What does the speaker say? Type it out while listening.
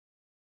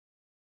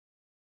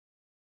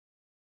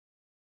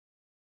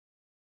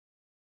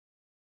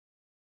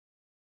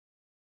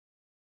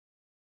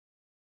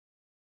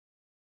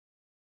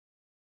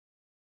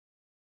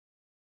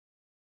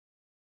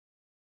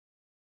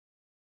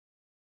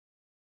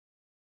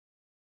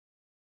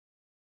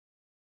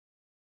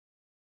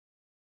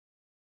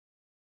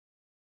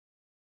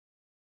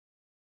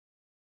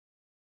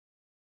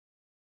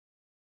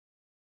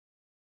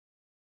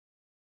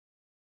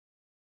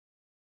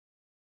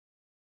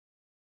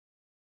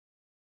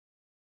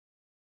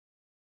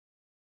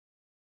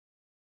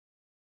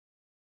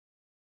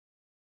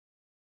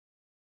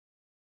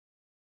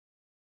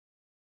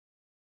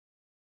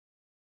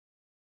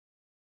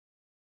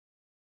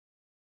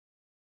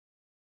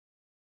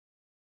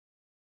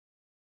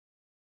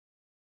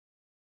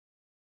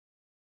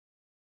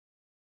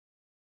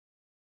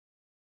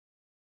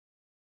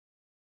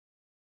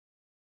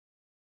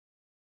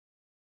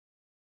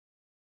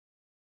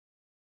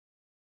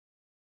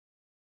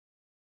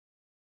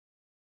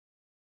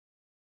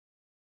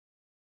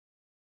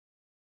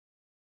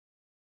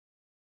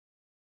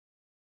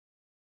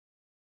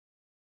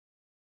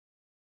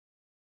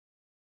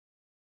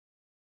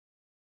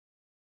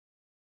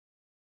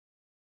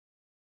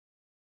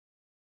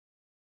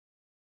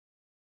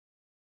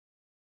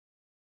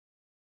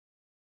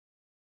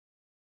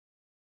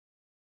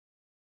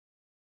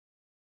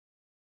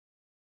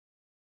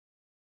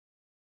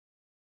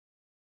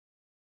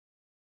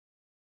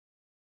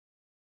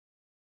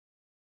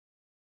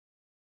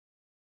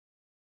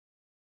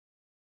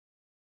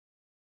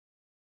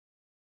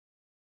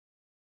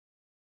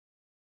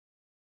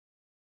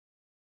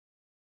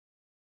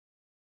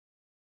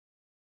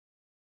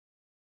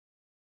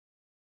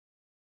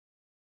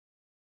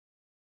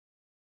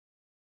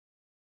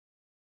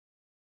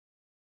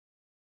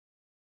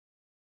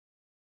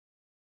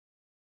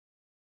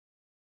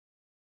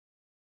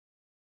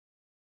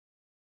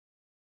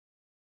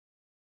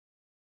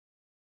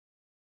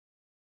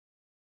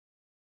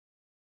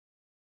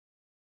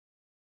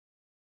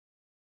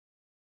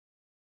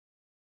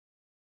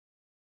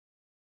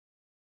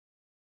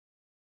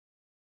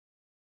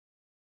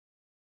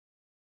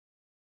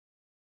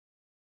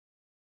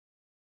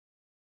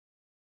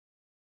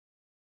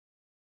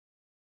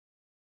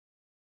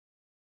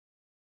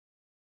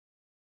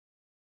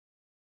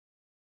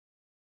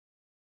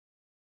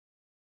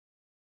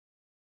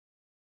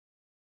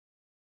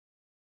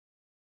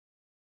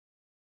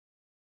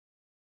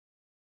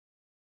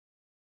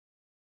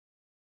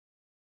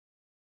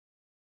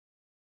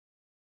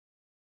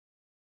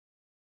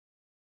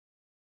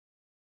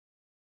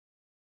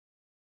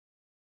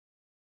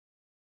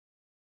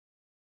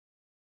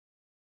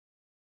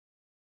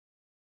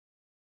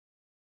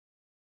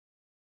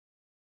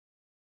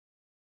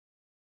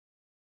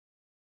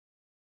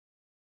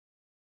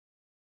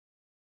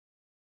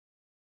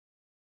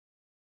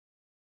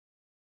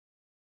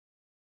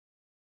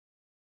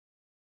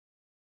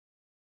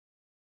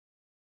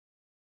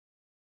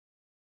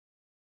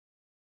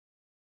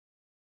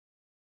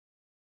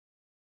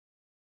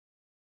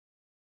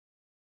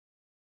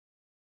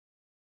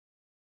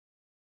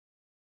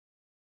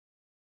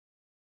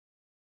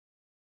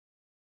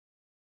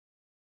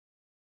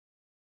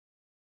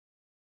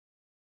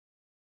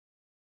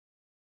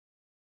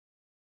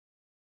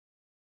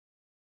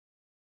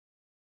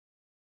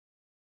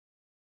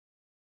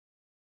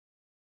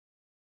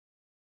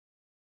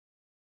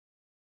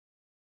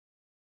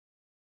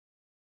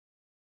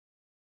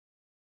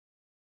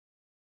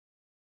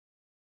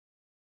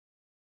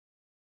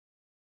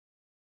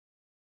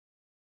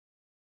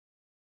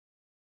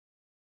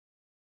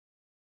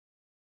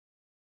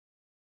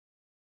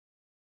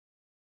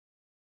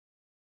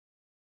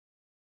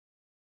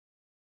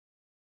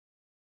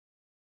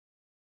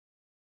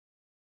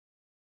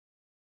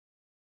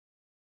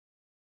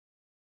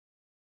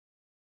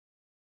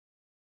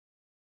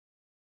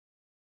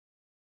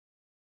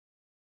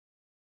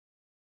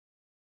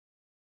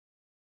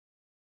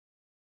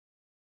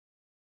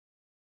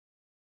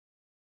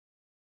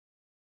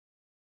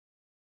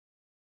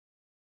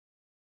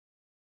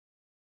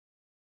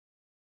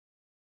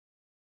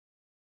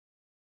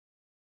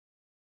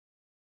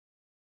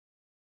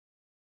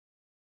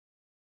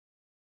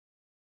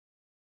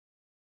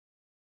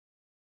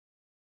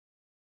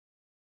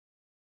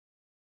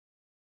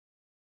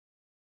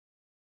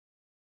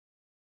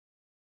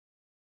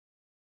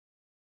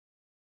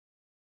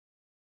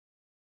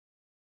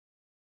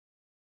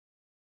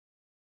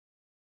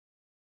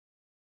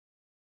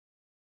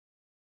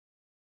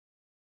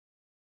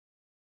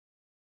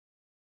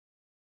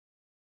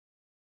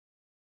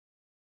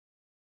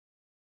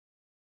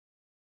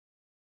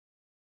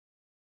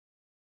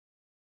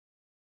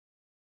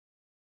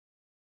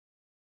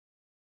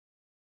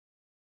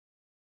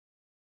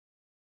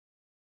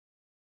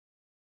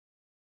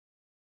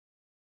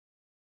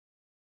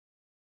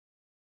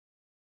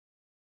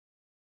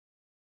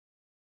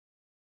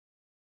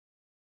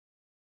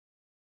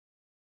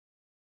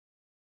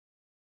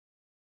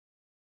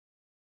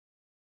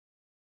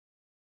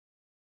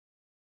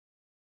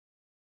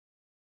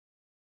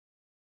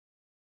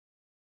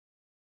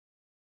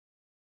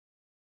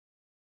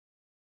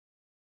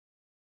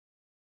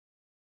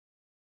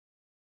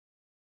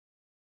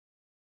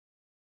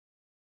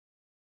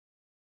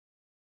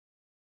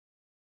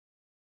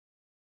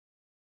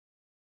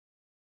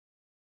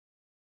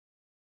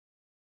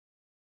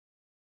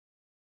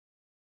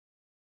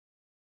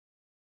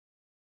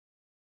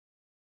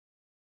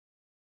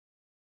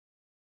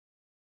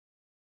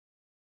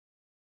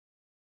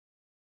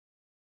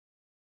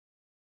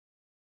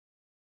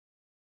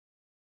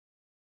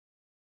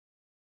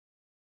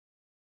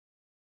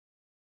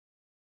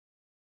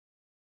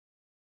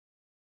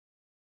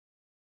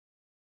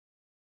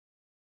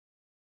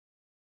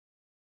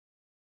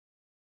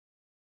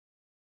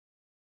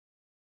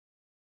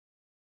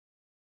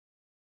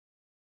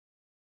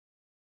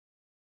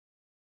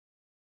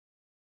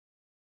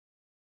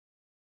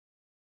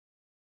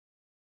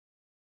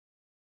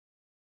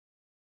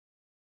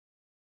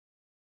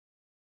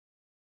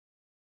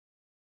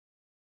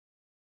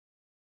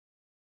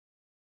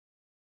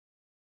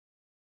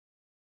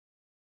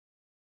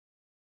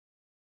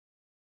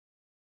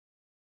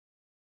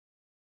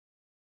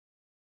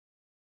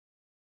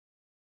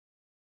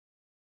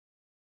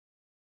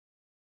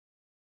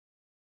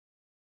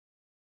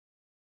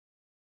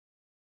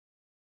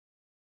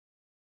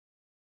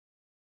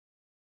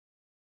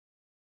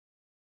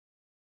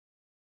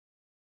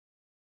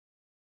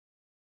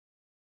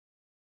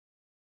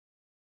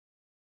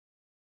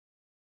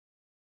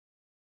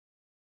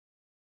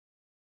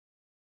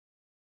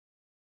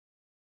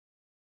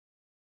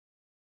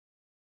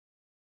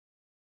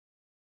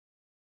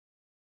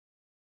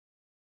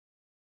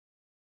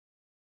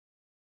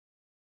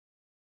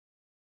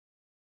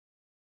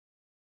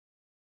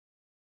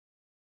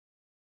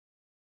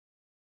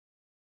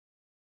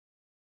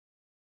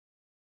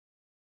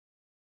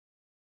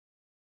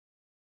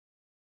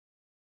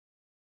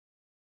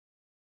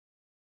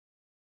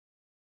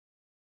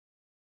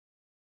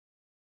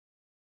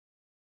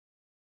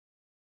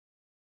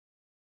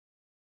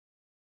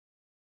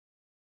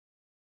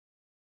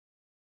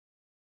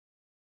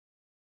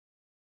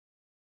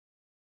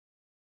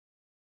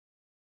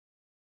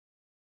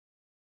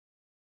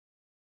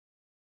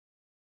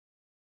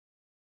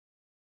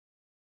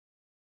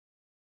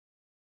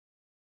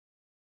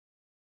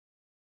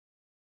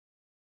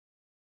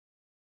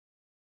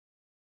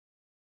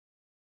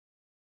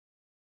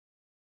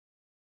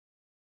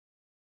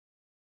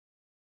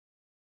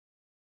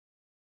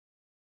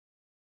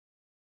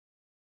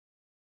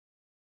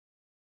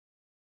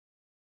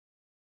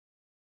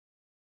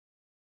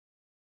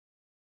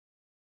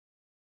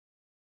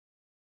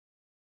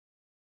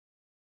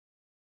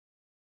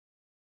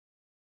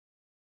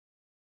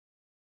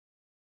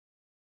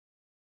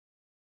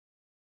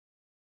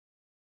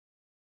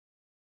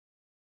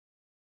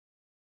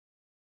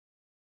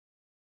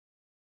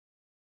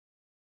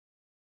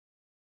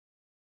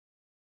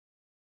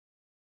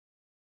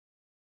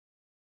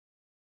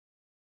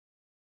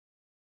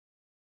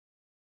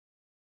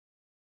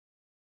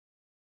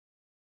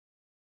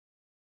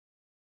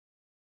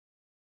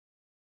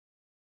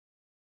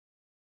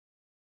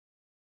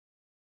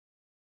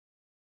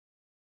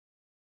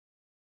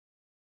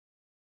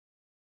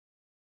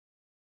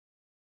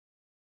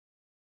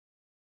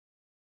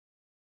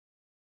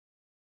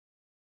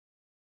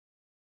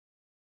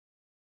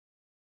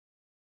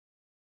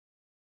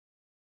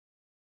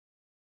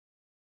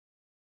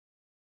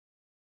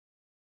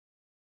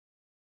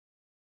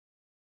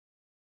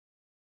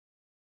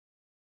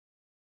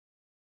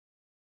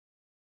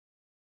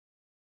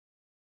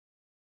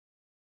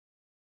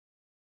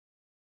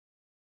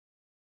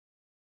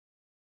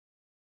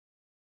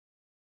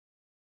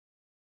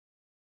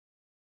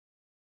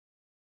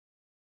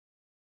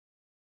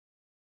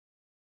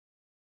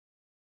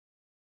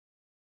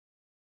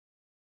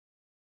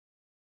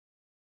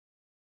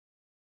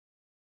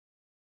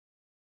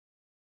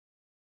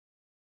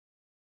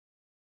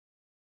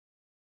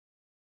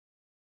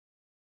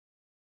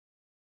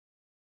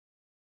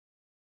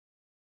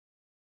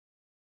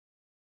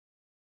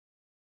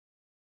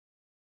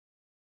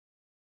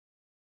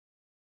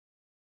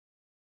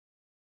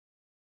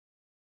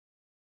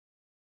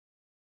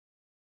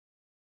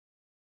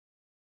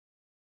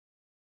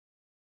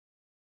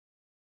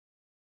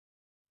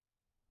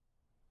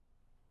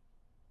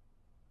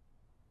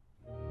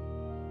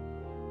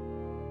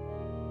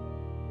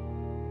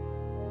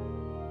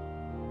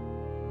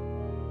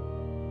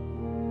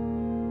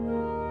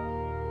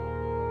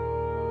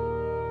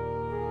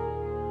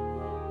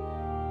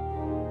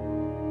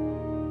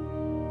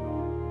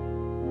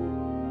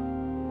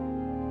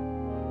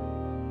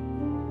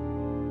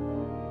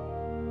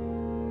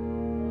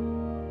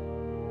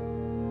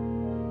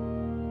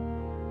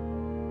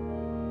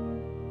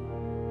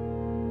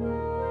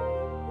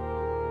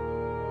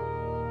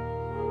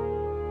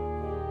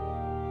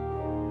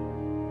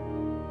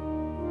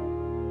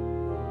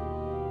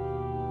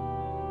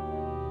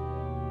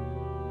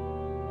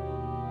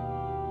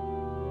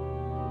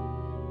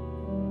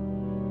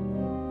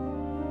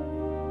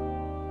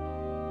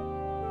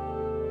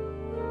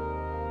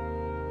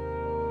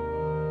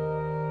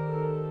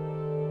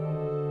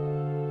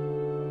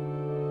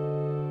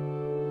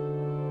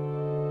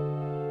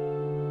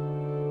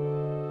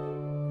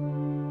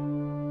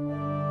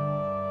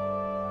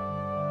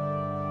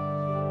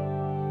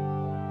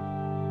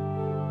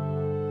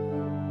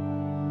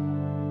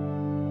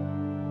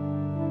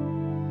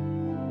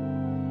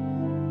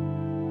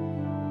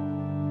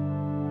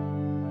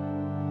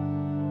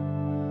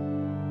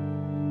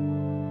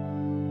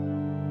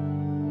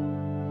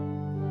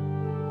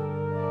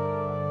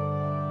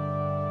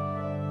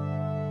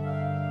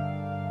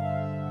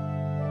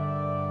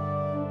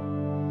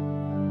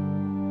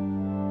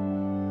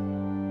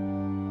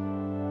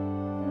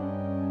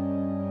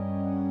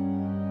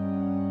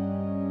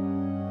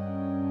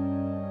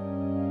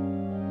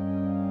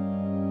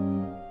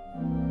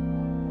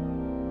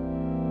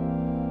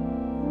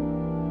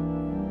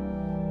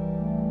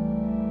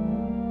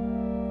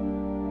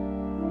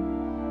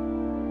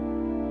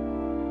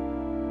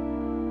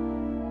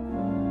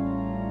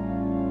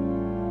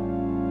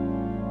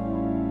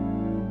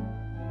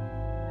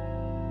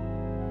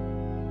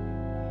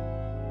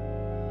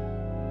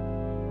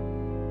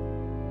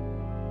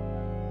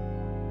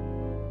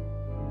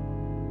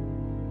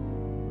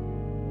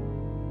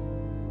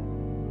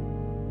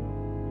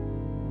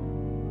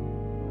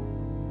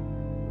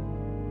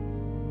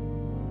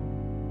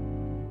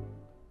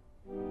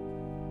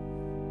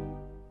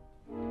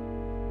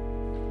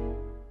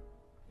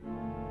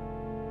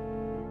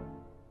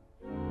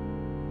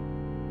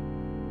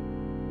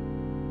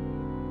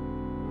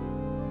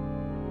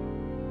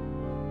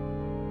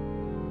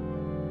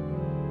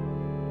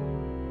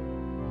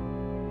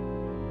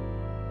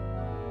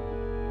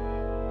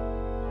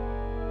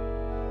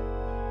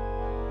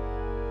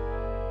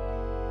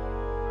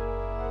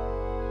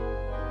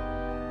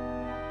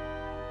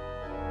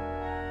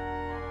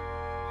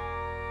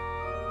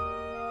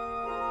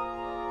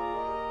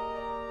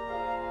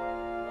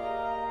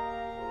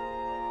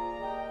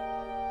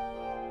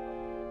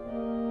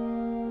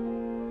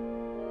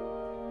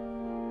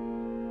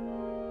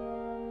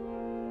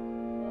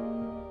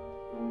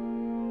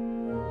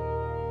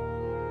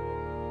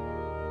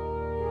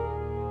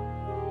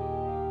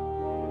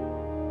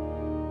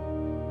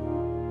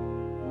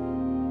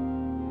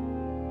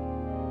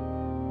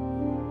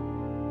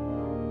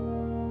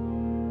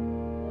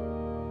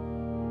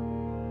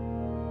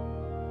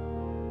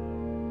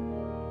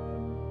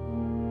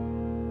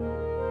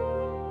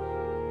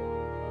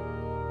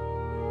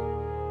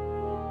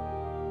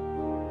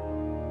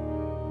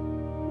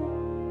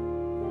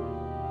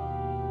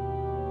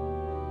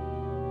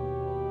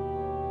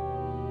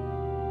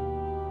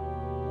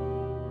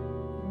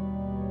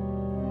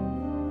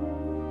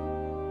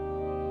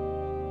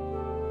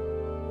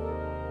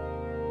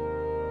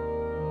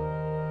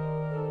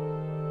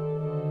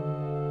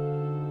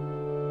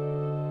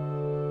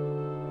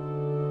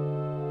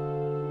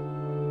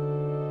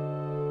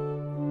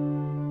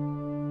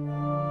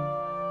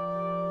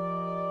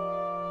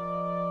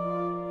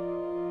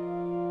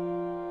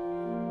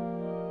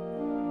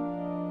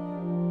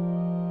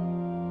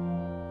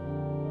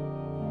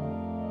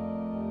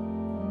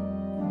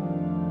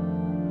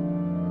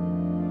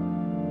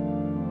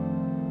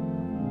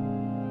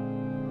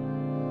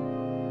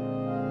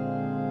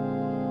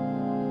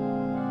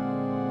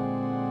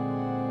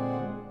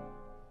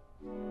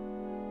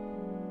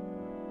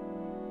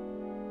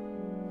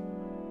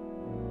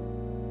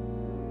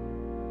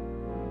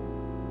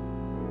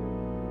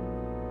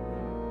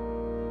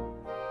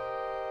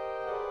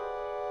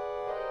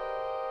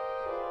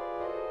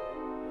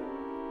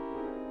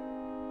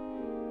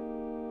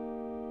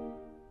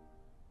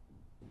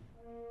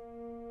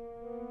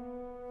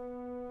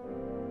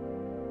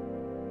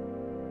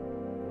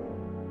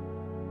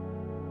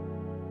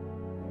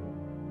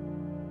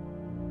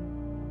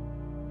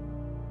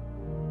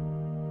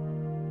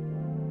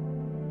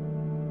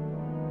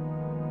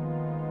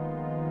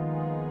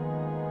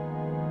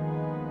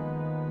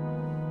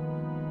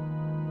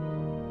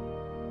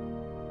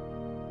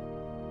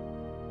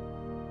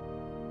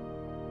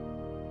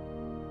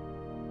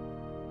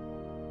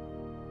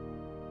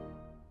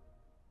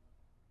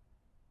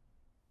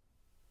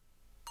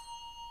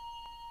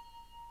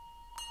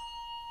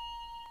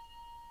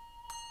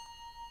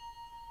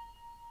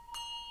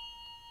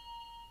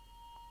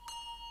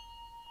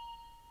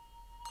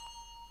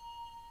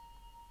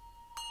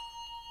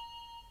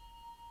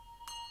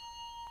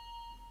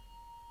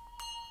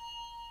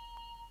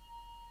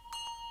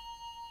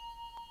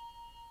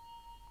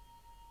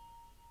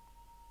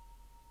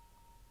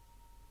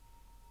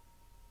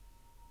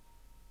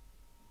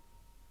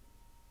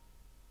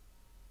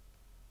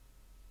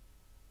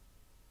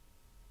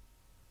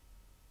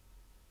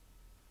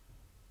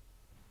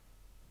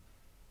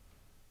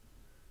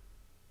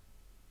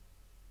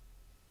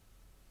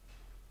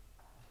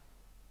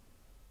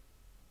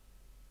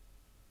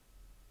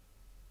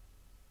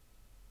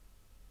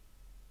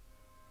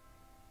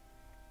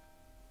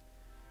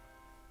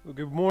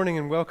Well, good morning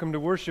and welcome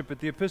to worship at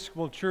the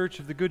Episcopal Church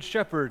of the Good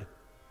Shepherd,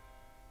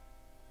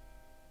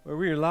 where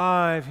we are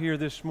live here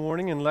this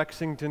morning in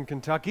Lexington,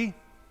 Kentucky,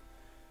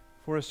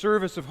 for a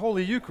service of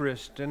Holy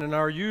Eucharist. And in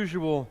our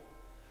usual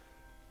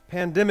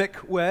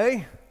pandemic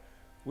way,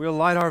 we'll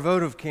light our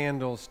votive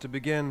candles to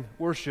begin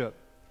worship.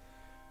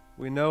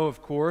 We know,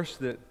 of course,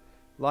 that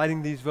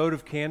lighting these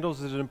votive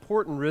candles is an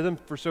important rhythm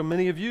for so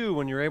many of you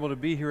when you're able to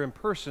be here in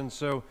person.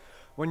 So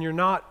when you're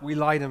not, we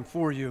light them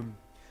for you.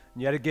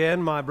 And yet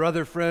again, my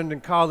brother, friend,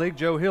 and colleague,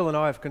 Joe Hill, and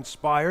I have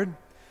conspired.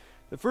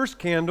 The first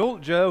candle,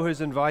 Joe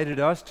has invited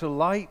us to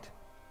light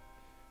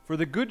for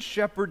the Good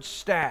Shepherd's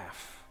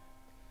staff,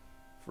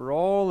 for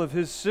all of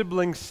his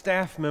sibling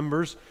staff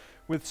members,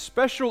 with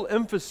special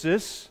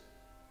emphasis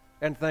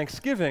and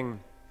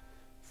thanksgiving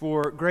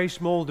for Grace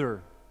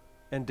Mulder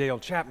and Dale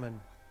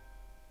Chapman.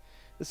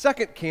 The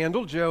second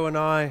candle, Joe and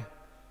I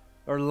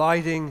are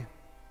lighting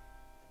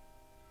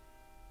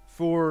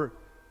for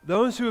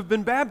those who have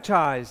been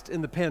baptized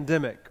in the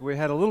pandemic. We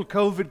had a little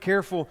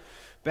COVID-careful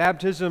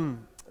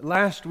baptism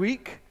last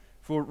week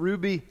for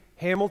Ruby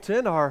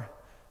Hamilton, our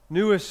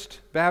newest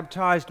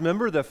baptized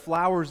member. The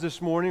flowers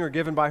this morning are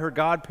given by her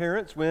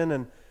godparents, Wynn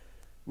and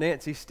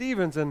Nancy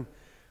Stevens, and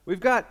we've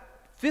got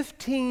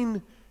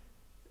 15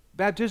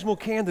 baptismal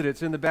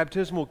candidates in the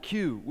baptismal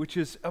queue, which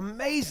is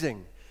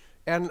amazing.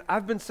 And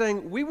I've been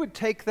saying we would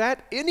take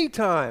that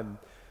anytime,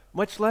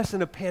 much less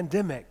in a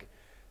pandemic.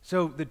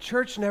 So the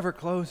church never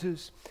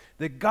closes.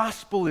 The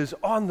gospel is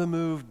on the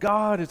move.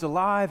 God is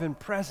alive and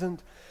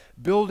present,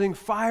 building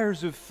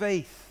fires of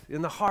faith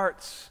in the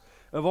hearts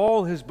of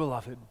all his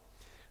beloved.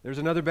 There's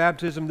another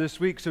baptism this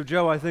week, so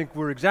Joe, I think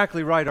we're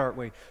exactly right, aren't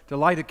we, to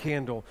light a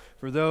candle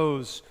for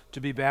those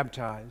to be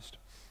baptized.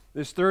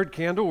 This third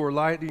candle we're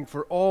lighting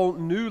for all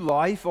new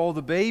life, all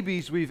the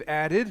babies we've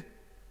added.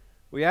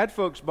 We add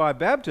folks by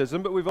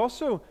baptism, but we've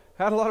also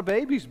had a lot of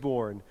babies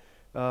born.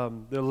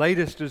 The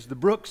latest is the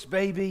Brooks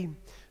baby,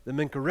 the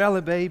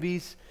Mincarelli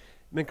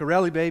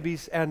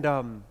babies,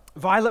 and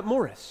Violet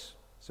Morris.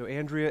 So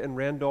Andrea and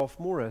Randolph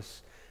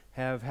Morris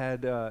have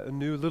had a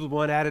new little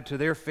one added to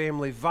their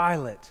family,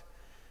 Violet.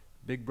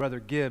 Big brother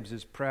Gibbs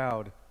is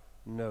proud,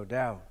 no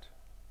doubt.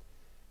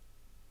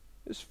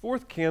 This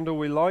fourth candle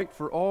we light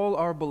for all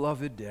our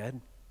beloved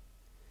dead.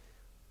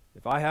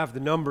 If I have the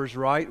numbers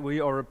right, we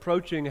are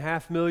approaching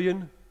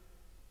 500,000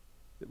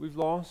 that we've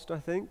lost, I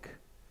think,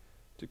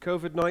 to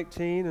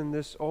COVID-19 and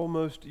this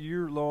almost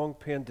year-long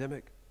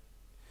pandemic.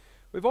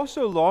 We've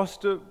also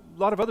lost a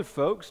lot of other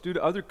folks due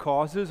to other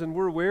causes, and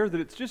we're aware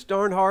that it's just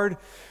darn hard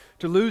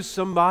to lose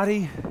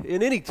somebody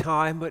in any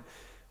time, but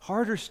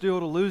harder still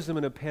to lose them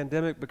in a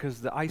pandemic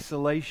because the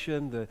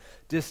isolation, the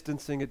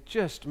distancing, it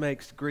just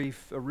makes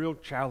grief a real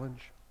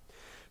challenge.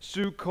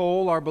 Sue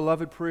Cole, our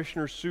beloved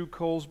parishioner Sue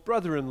Cole's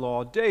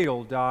brother-in-law,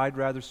 Dale, died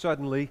rather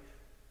suddenly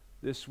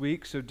this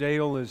week, so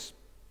Dale is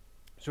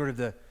sort of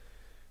the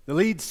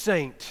lead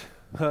saint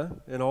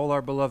in all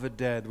our beloved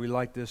dead. We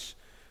light this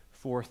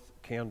fourth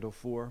candle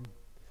for.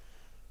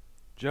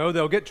 Joe,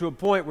 they'll get to a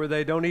point where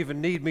they don't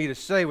even need me to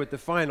say what the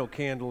final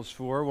candle's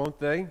for, won't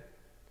they?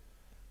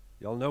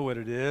 Y'all know what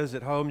it is.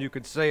 At home you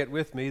can say it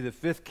with me. The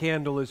fifth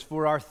candle is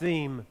for our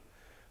theme,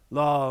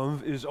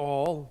 Love is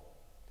All.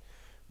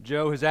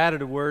 Joe has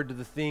added a word to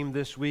the theme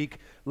this week.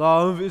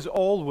 Love is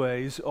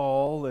always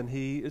all, and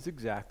he is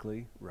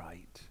exactly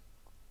right.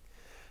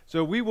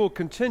 So we will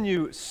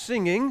continue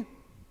singing.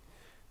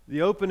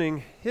 The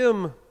opening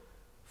hymn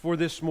for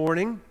this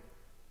morning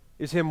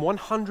is hymn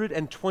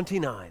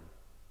 129.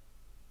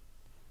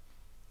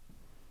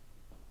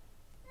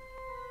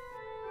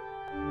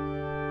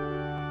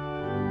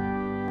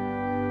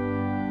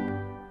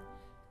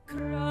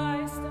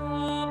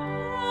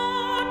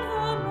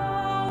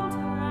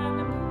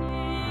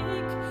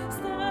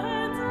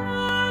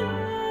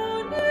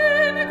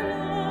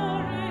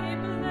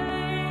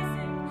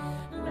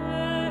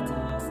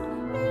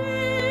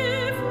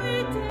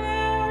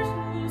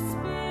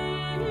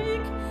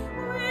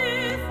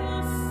 With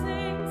the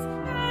saints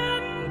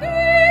and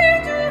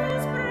angels.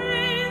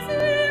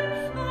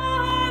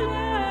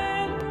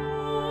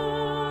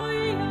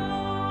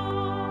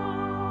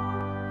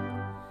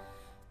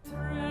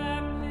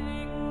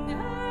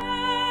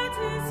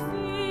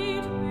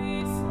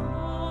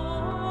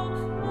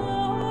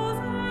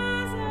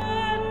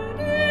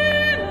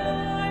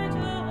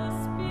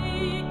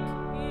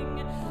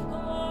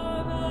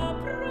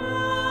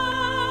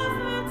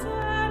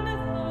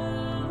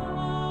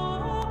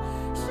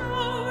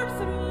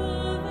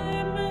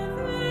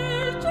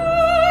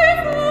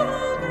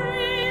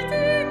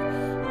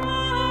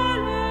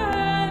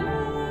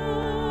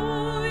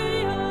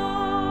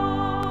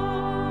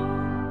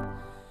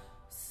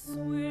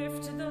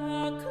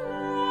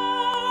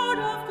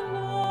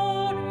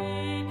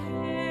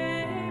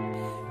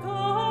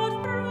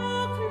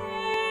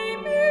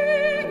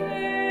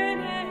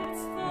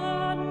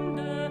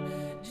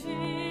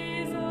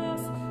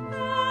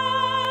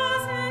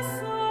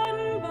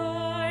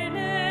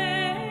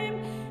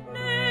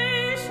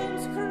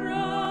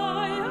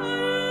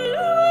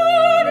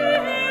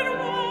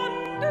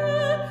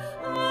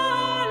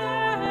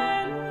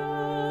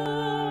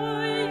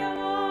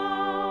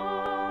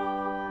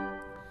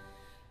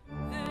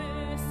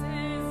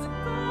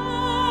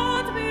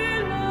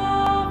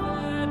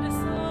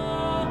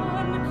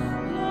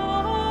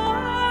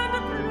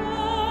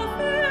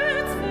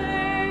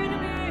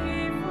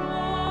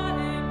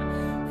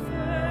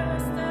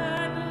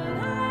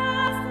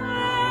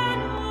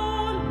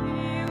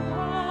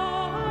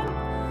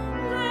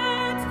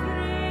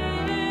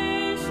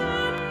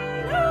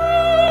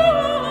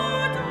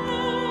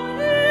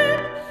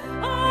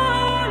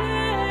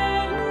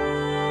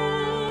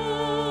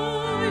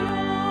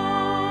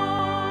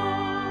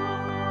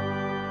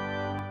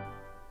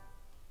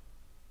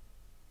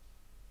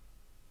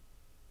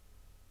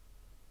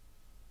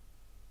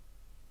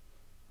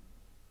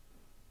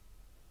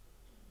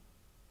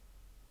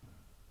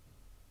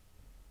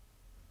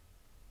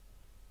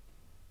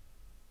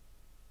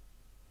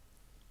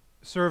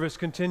 Service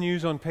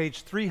continues on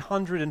page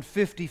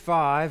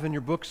 355 in your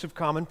books of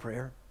common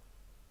prayer.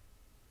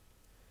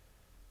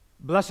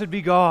 Blessed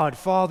be God,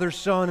 Father,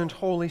 Son, and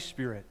Holy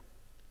Spirit.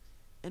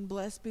 And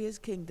blessed be his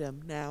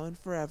kingdom, now and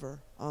forever.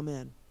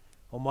 Amen.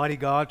 Almighty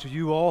God, to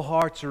you all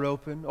hearts are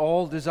open,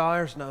 all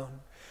desires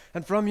known,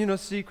 and from you no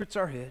secrets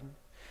are hid.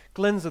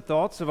 Cleanse the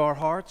thoughts of our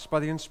hearts by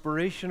the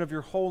inspiration of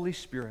your Holy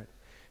Spirit,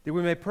 that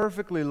we may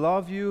perfectly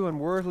love you and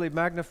worthily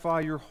magnify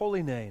your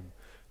holy name,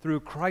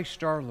 through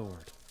Christ our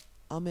Lord.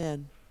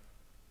 Amen.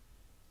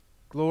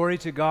 Glory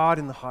to God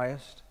in the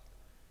highest,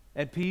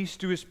 and peace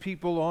to his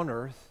people on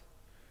earth.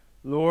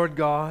 Lord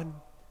God,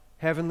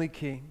 heavenly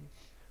King,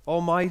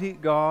 almighty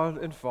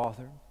God and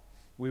Father,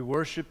 we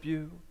worship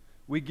you,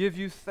 we give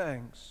you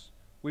thanks,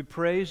 we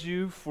praise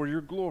you for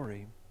your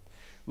glory.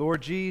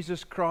 Lord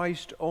Jesus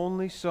Christ,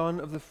 only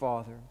Son of the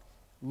Father,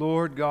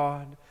 Lord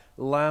God,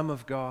 Lamb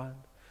of God,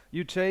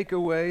 you take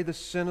away the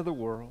sin of the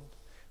world.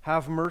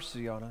 Have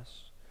mercy on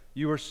us.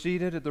 You are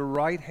seated at the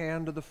right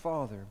hand of the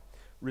Father.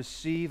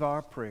 Receive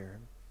our prayer.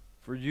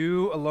 For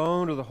you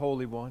alone are the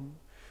Holy One.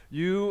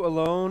 You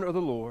alone are the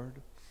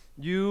Lord.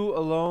 You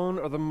alone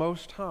are the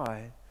Most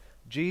High,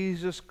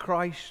 Jesus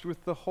Christ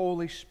with the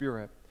Holy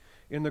Spirit,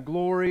 in the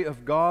glory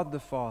of God the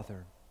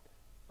Father.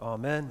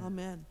 Amen.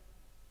 Amen.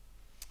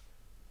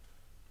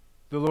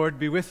 The Lord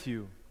be with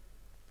you.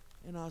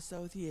 And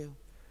also with you.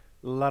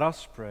 Let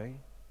us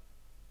pray.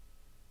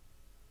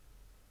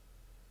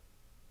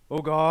 O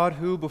God,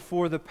 who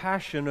before the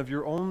passion of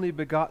your only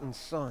begotten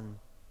Son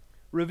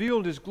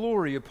revealed his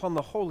glory upon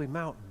the holy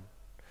mountain,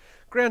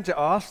 grant to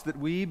us that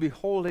we,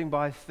 beholding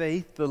by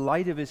faith the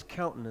light of his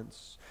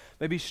countenance,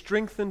 may be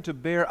strengthened to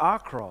bear our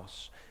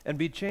cross and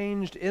be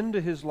changed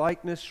into his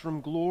likeness from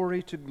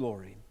glory to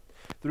glory.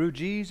 Through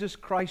Jesus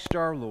Christ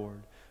our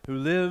Lord, who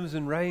lives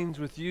and reigns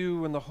with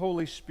you and the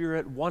Holy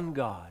Spirit, one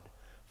God,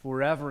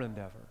 forever and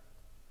ever.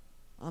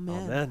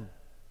 Amen. Amen.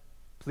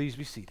 Please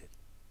be seated.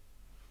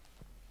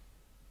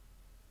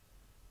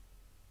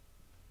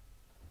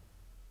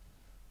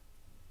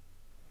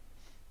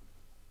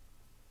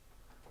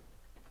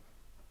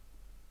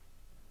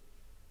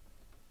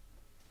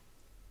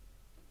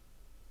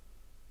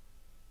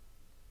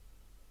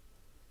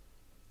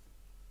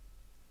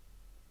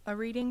 A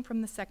reading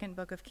from the second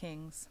book of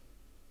Kings.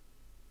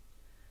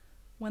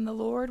 When the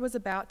Lord was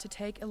about to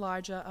take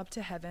Elijah up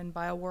to heaven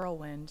by a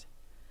whirlwind,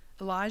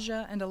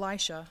 Elijah and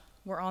Elisha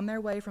were on their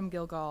way from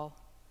Gilgal.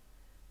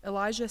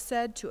 Elijah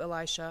said to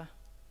Elisha,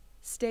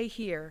 "Stay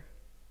here,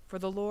 for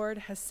the Lord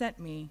has sent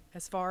me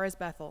as far as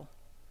Bethel."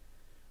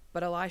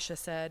 But Elisha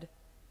said,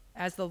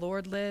 "As the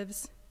Lord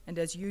lives, and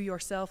as you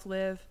yourself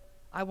live,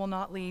 I will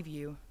not leave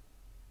you."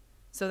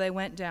 So they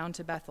went down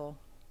to Bethel.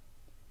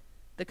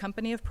 The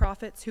company of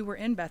prophets who were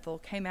in Bethel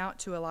came out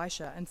to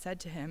Elisha and said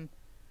to him,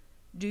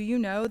 "Do you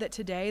know that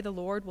today the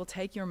Lord will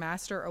take your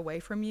master away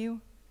from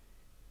you?"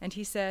 And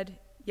he said,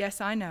 "Yes,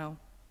 I know.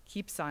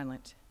 Keep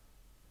silent."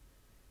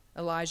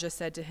 Elijah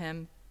said to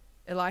him,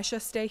 "Elisha,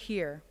 stay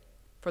here,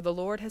 for the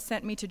Lord has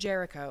sent me to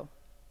Jericho."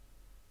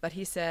 But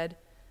he said,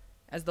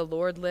 "As the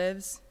Lord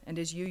lives, and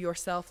as you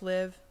yourself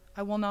live,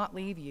 I will not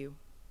leave you."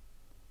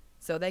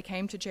 So they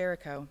came to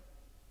Jericho.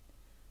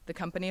 The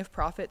company of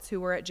prophets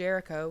who were at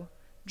Jericho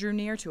drew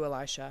near to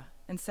Elisha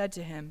and said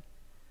to him,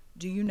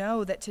 "Do you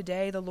know that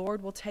today the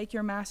Lord will take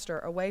your master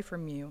away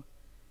from you?"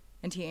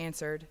 And he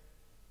answered,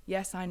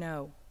 "Yes, I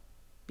know.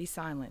 Be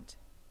silent."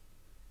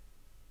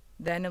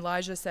 Then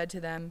Elijah said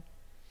to them,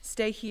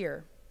 "Stay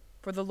here,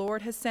 for the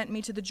Lord has sent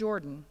me to the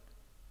Jordan."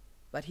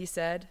 But he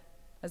said,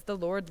 "As the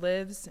Lord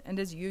lives, and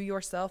as you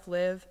yourself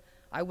live,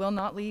 I will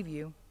not leave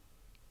you."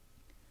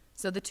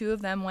 So the two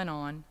of them went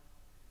on.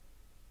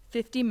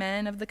 50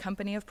 men of the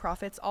company of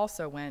prophets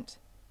also went,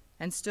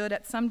 and stood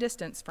at some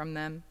distance from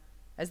them,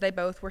 as they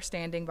both were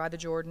standing by the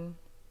Jordan.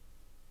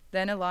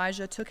 Then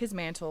Elijah took his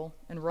mantle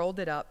and rolled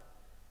it up,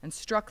 and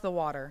struck the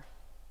water.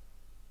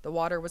 The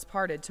water was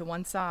parted to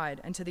one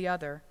side and to the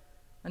other,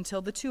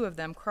 until the two of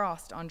them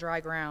crossed on dry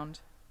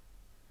ground.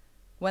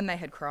 When they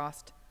had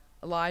crossed,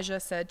 Elijah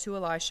said to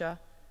Elisha,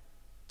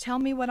 "Tell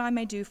me what I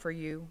may do for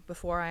you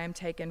before I am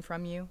taken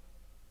from you."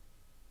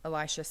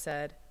 Elisha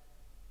said,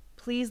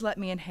 "Please let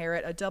me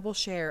inherit a double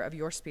share of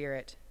your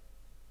spirit."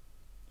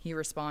 He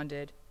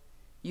responded,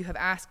 "You have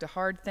asked a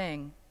hard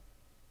thing.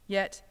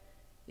 Yet,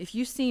 if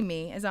you see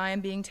me as I am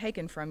being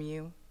taken from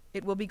you,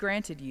 it will be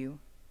granted you.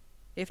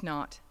 If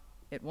not,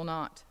 it will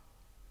not."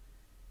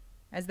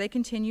 As they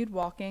continued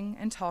walking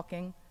and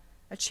talking,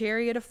 a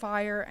chariot of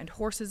fire and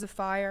horses of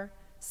fire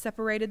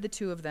separated the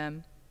two of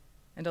them,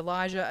 and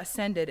Elijah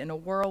ascended in a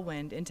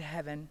whirlwind into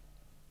heaven.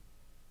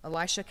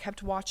 Elisha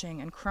kept watching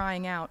and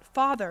crying out,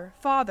 "Father,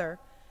 Father,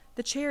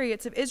 the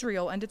chariots of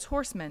Israel and its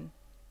horsemen!"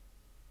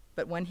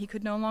 But when he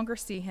could no longer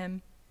see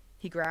him,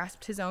 he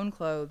grasped his own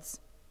clothes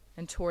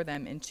and tore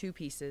them in 2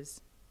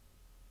 pieces.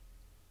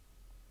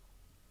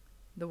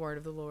 The word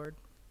of the Lord.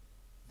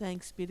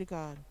 Thanks be to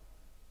God.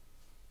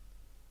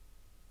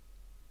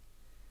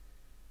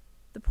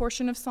 The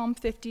portion of Psalm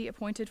 50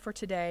 appointed for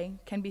today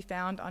can be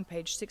found on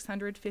page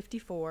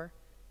 654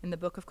 in the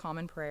Book of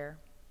Common Prayer.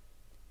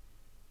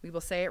 We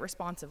will say it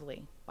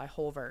responsively by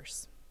whole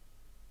verse.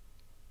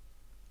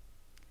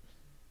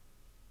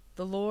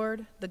 The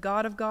Lord, the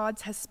God of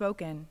gods, has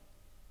spoken.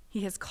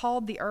 He has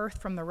called the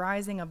earth from the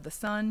rising of the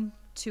sun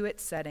to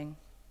its setting.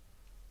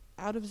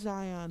 Out of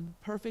Zion,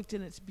 perfect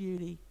in its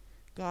beauty,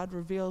 God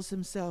reveals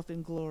himself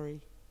in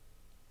glory.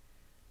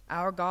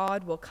 Our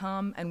God will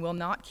come and will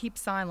not keep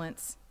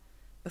silence.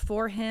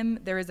 Before him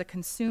there is a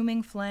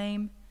consuming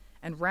flame,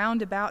 and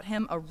round about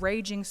him a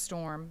raging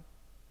storm.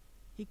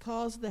 He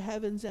calls the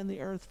heavens and the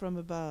earth from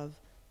above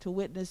to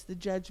witness the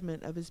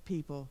judgment of his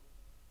people.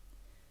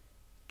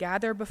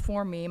 Gather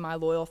before me, my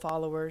loyal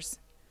followers,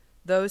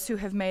 those who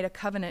have made a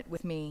covenant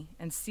with me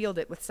and sealed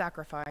it with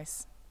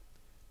sacrifice.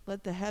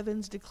 Let the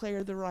heavens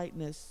declare the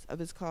rightness of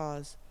his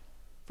cause,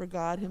 for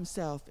God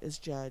himself is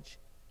judge.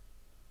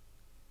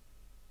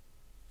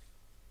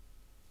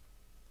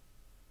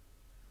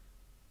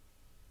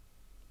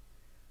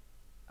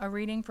 A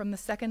reading from the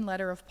second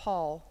letter of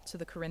Paul to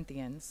the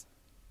Corinthians.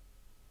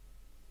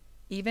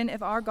 Even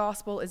if our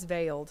gospel is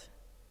veiled,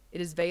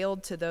 it is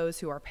veiled to those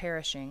who are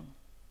perishing.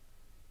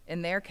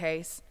 In their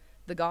case,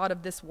 the God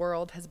of this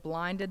world has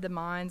blinded the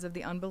minds of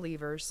the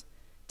unbelievers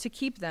to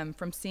keep them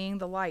from seeing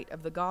the light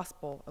of the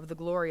gospel of the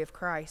glory of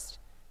Christ,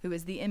 who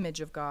is the image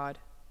of God.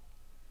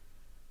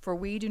 For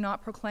we do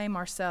not proclaim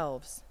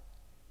ourselves.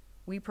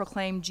 We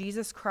proclaim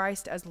Jesus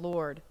Christ as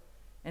Lord,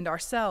 and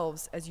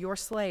ourselves as your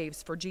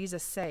slaves for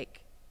Jesus'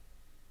 sake.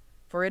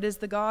 For it is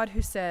the God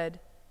who said,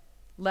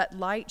 "Let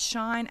light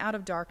shine out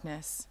of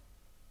darkness,"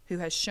 who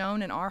has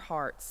shone in our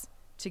hearts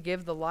to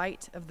give the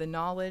light of the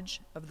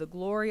knowledge of the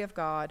glory of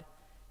God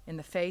in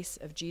the face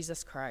of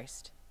Jesus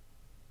Christ.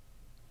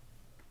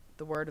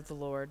 The word of the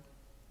Lord.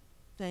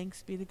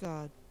 Thanks be to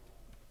God.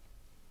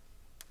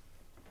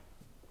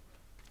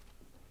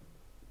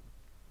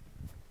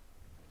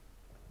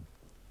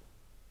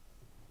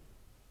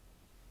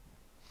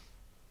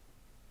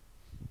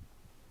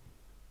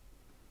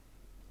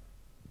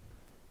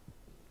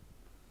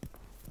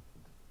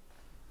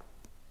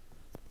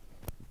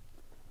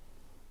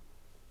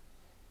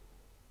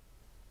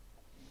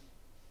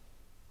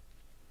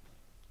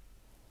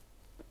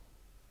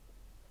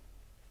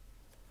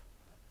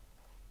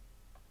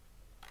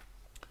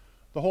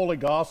 The Holy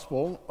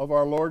Gospel of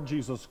our Lord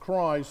Jesus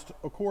Christ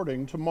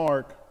according to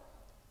Mark.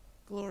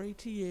 Glory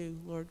to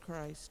you, Lord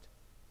Christ.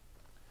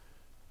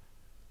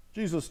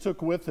 Jesus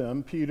took with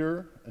him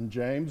Peter and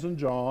James and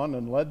John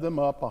and led them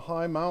up a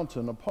high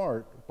mountain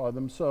apart by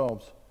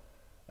themselves.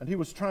 And he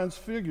was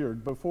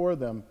transfigured before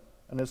them,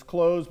 and his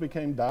clothes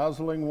became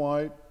dazzling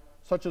white,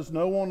 such as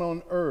no one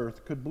on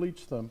earth could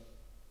bleach them.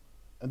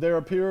 And there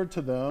appeared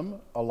to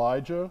them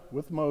Elijah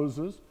with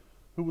Moses,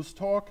 who was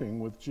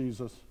talking with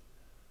Jesus.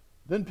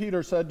 Then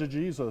Peter said to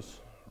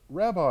Jesus,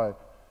 "Rabbi,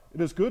 it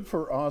is good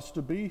for us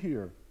to be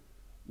here.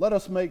 Let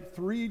us make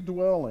 3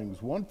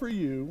 dwellings, one for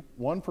you,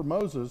 one for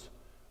Moses,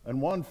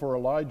 and one for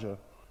Elijah."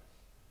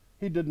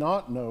 He did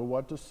not know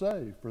what to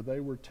say, for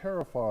they were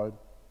terrified.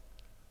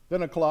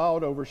 Then a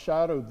cloud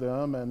overshadowed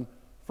them, and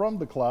from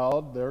the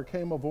cloud there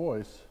came a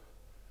voice,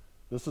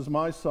 "This is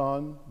my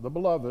son, the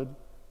beloved.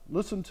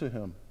 Listen to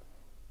him."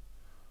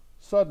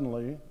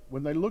 Suddenly,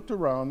 when they looked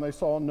around, they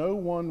saw no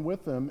one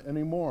with them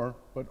anymore,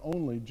 but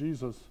only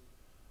Jesus.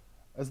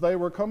 As they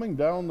were coming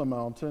down the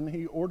mountain,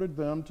 he ordered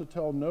them to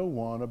tell no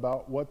one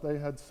about what they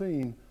had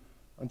seen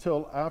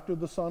until after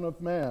the Son of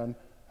Man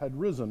had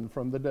risen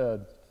from the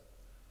dead.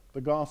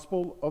 The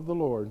Gospel of the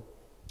Lord.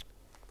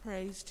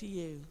 Praise to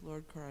you,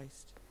 Lord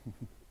Christ.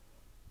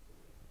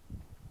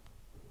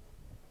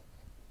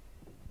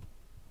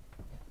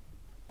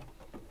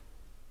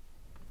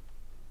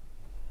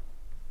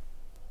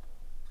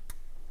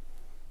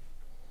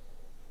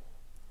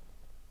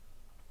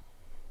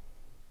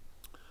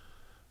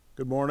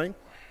 Good morning.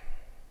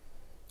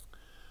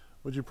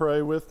 Would you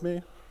pray with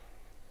me?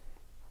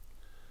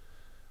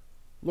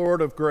 Lord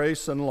of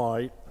grace and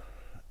light,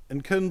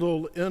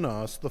 enkindle in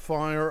us the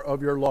fire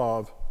of your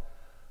love.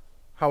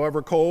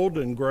 However cold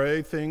and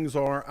gray things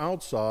are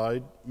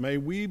outside, may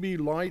we be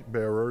light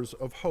bearers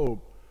of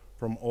hope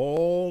from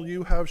all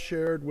you have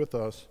shared with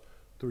us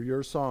through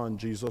your Son,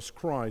 Jesus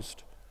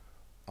Christ.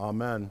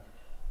 Amen.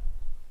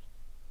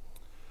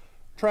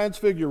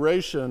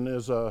 Transfiguration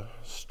is a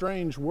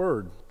strange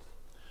word.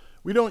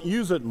 We don't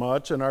use it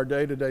much in our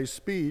day-to-day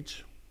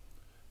speech.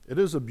 It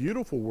is a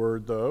beautiful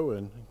word, though,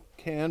 and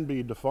can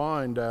be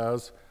defined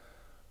as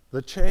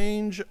the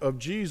change of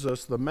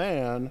Jesus, the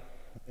man,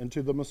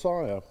 into the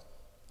Messiah,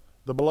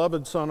 the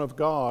beloved Son of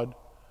God,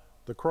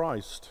 the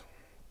Christ.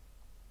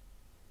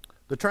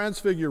 The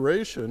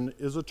Transfiguration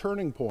is a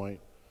turning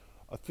point,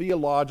 a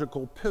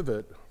theological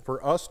pivot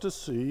for us to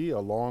see,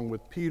 along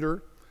with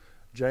Peter,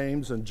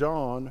 James, and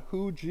John,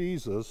 who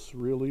Jesus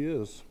really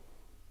is.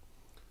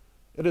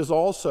 It is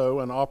also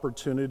an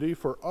opportunity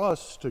for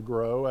us to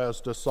grow as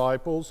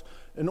disciples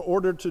in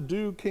order to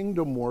do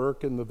kingdom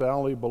work in the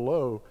valley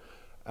below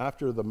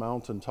after the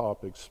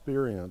mountaintop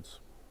experience.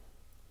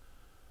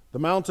 The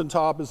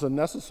mountaintop is a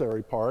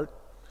necessary part.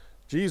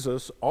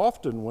 Jesus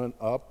often went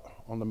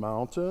up on the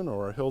mountain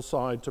or a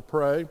hillside to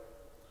pray.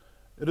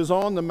 It is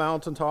on the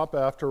mountaintop,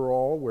 after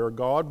all, where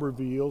God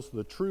reveals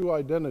the true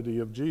identity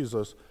of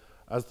Jesus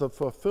as the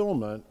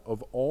fulfillment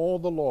of all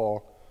the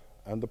law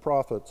and the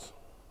prophets.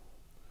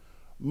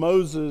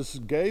 Moses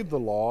gave the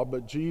law,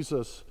 but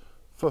Jesus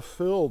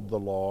fulfilled the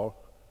law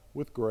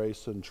with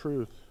grace and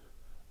truth.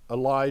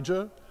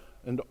 Elijah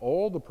and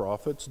all the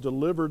prophets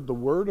delivered the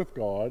word of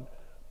God,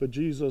 but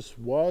Jesus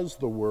was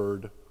the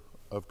word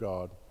of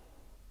God.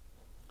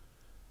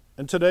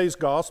 In today's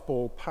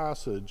gospel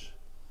passage,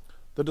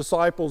 the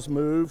disciples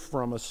move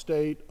from a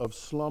state of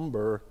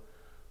slumber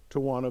to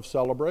one of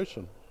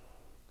celebration.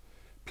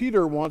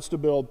 Peter wants to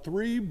build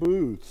 3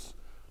 booths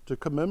to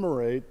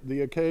commemorate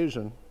the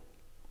occasion.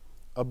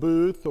 A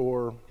booth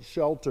or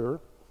shelter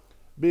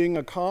being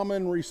a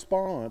common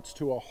response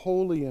to a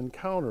holy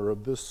encounter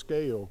of this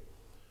scale.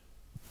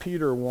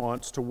 Peter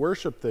wants to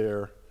worship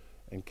there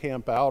and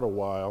camp out a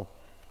while.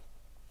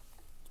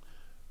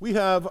 We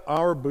have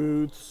our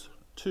booths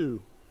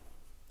too.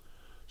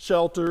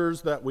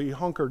 Shelters that we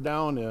hunker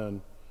down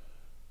in.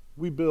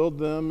 We build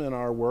them in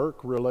our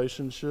work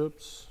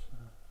relationships,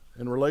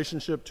 in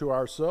relationship to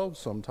ourselves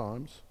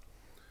sometimes,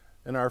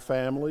 in our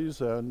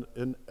families, and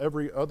in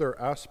every other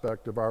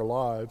aspect of our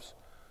lives.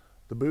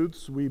 The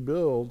booths we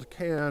build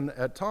can,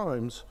 at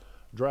times,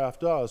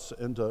 draft us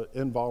into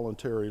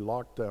involuntary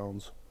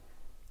lockdowns.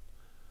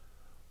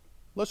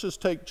 Let's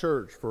just take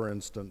church, for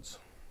instance.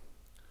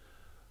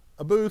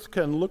 A booth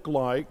can look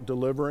like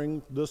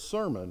delivering this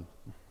sermon.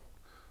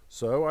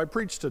 So I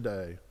preach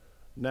today.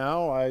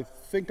 Now I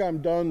think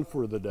I'm done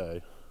for the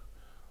day.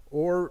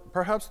 Or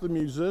perhaps the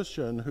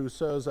musician who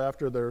says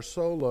after their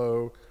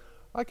solo,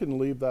 I can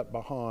leave that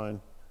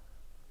behind.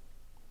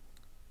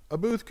 A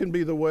booth can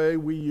be the way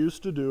we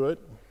used to do it.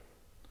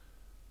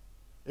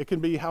 It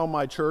can be how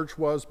my church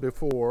was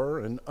before,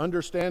 and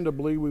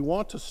understandably, we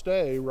want to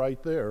stay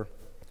right there,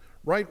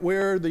 right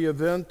where the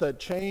event that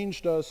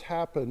changed us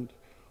happened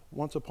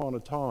once upon a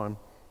time.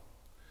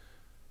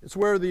 It's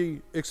where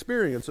the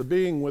experience of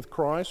being with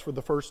Christ for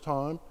the first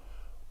time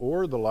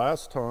or the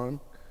last time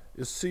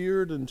is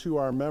seared into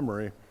our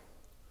memory.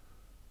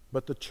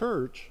 But the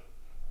church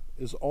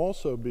is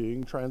also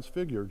being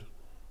transfigured.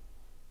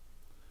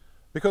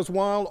 Because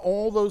while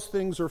all those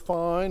things are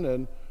fine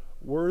and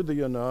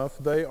worthy enough,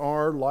 they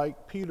are,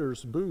 like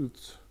Peter's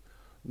booths,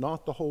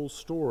 not the whole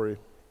story.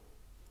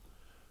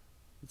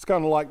 It's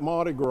kind of like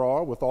Mardi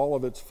Gras with all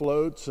of its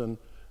floats and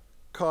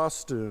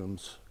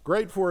costumes.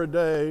 Great for a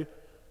day,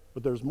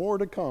 but there's more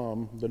to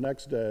come the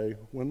next day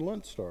when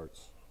Lent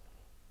starts.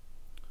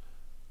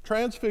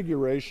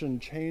 Transfiguration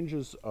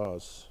changes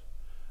us,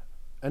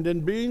 and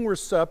in being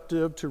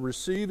receptive to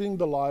receiving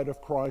the light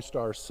of Christ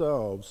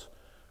ourselves,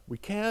 we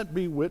can't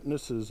be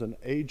witnesses and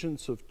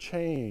agents of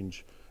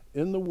change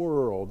in the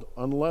world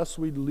unless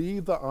we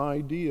leave the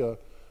idea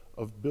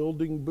of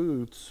building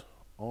booths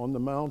on the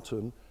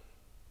mountain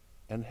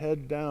and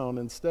head down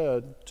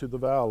instead to the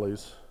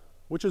valleys,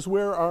 which is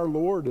where our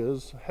Lord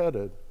is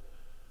headed,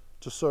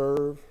 to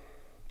serve,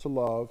 to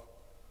love,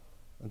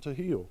 and to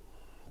heal.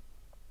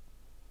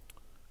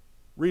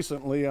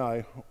 Recently,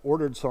 I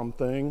ordered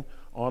something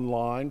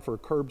online for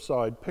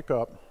curbside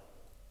pickup.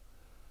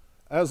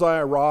 As I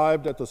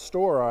arrived at the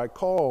store, I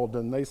called,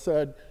 and they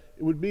said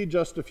it would be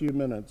just a few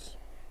minutes.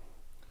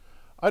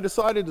 I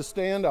decided to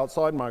stand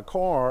outside my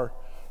car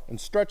and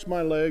stretch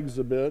my legs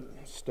a bit,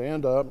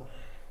 stand up.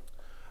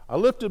 I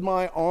lifted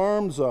my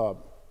arms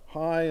up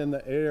high in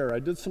the air. I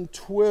did some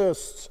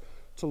twists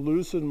to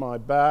loosen my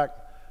back,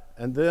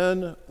 and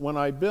then when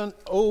I bent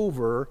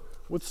over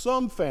with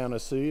some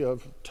fantasy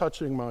of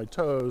touching my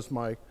toes,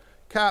 my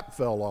cap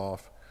fell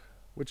off,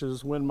 which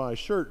is when my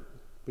shirt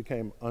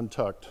became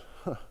untucked.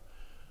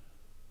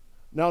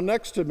 Now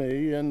next to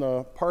me in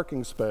the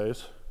parking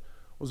space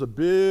was a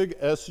big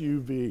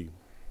SUV,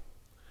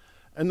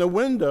 and the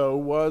window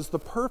was the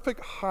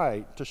perfect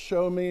height to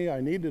show me I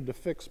needed to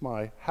fix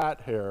my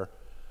hat hair.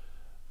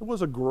 It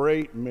was a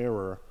great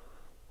mirror.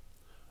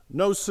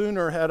 No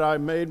sooner had I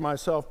made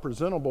myself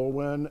presentable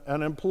when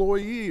an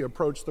employee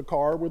approached the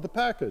car with a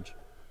package.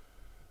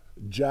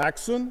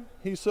 "Jackson?"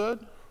 he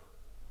said.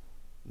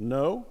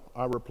 "No,"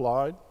 I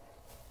replied.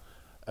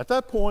 At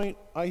that point,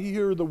 I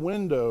hear the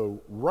window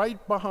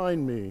right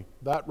behind me,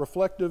 that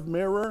reflective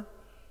mirror,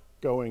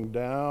 going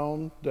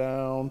down,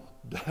 down,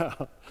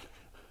 down.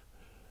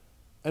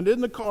 And in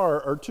the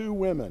car are 2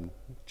 women,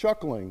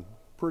 chuckling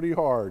pretty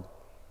hard,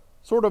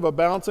 sort of a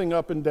bouncing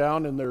up and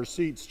down in their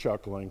seats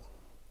chuckling.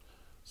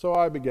 So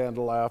I began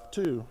to laugh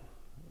too.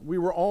 We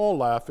were all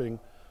laughing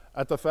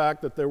at the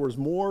fact that there was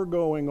more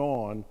going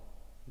on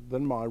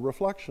than my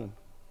reflection.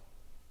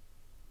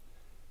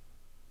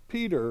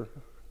 Peter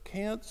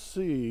can't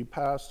see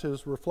past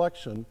his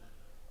reflection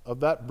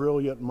of that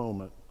brilliant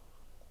moment,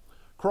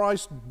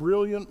 Christ's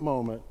brilliant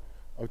moment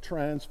of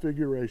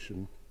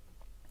transfiguration.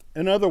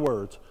 In other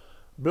words,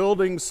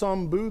 building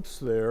some booths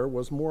there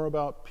was more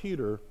about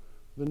Peter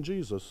than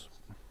Jesus.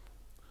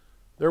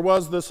 There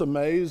was this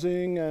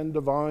amazing and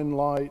divine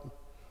light,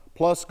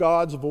 plus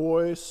God's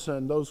voice,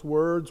 and those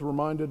words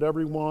reminded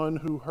everyone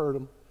who heard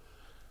him,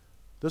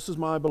 "This is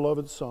my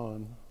beloved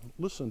Son,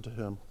 listen to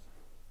him."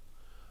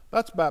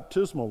 That's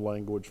baptismal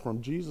language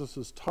from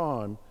Jesus'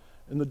 time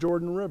in the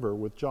Jordan River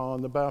with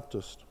John the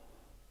Baptist.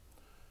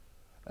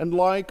 And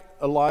like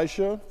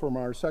Elisha from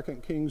our 2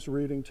 Kings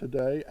reading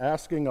today,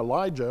 asking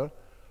Elijah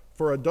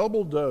for a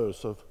double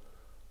dose of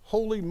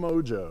holy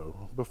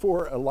mojo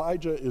before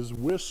Elijah is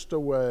whisked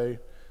away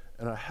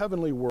in a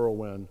heavenly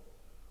whirlwind,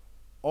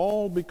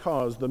 all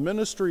because the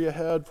ministry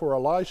ahead for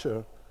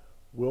Elisha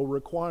will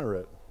require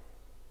it.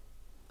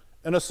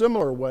 In a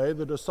similar way,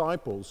 the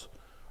disciples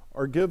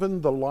are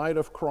given the light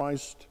of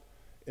Christ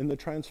in the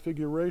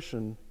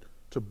Transfiguration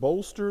to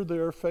bolster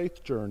their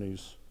faith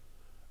journeys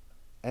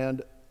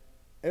and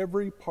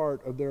every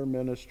part of their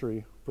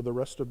ministry for the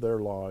rest of their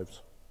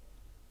lives.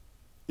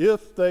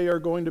 If they are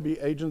going to be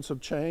agents of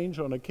change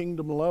on a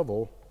kingdom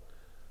level,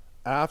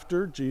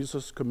 after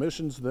Jesus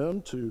commissions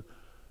them to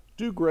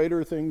do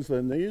greater things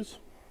than these,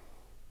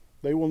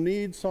 they will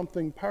need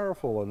something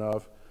powerful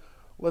enough,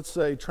 let's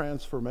say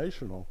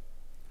transformational,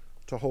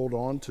 to hold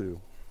on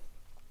to.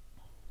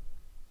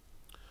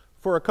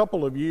 For a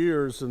couple of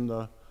years in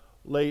the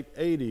late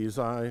 80s,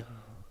 I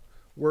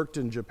worked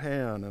in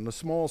Japan, in a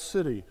small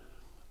city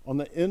on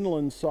the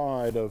inland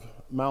side of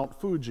Mount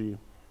Fuji.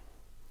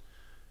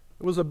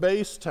 It was a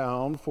base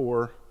town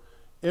for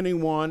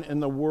anyone in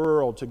the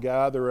world to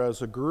gather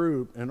as a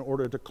group in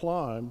order to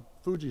climb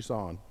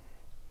Fujisan.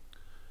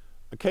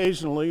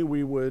 Occasionally,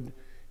 we would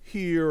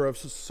hear of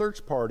a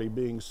search party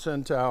being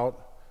sent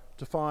out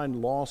to find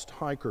lost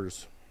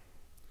hikers.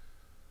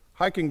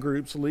 Hiking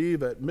groups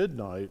leave at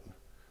midnight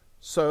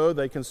so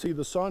they can see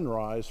the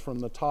sunrise from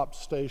the top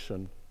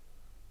station.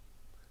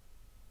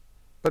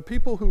 But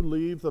people who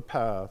leave the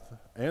path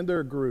and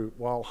their group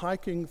while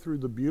hiking through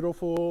the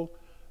beautiful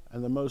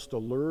and the most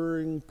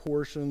alluring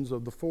portions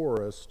of the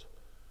forest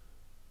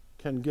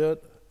can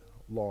get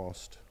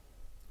lost.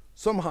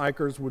 Some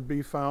hikers would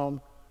be found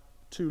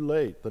too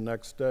late the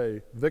next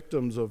day,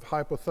 victims of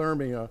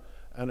hypothermia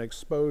and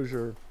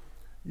exposure,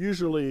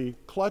 usually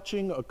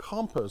clutching a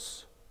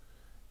compass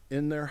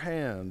in their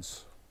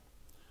hands.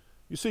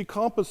 You see,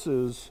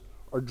 compasses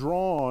are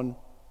drawn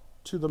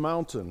to the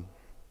mountain,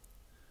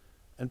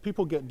 and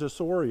people get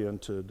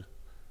disoriented.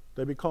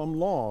 They become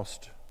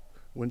lost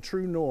when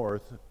true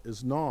north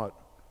is not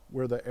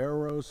where the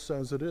arrow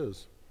says it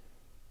is.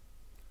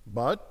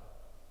 But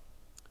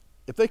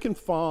if they can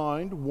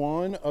find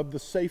one of the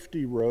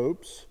safety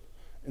ropes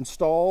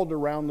installed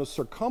around the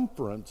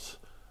circumference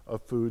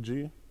of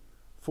Fuji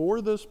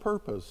for this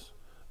purpose,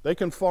 they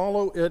can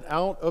follow it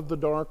out of the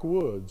dark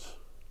woods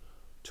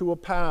to a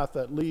path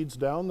that leads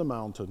down the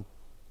mountain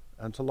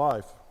and to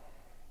life.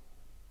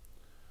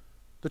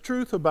 The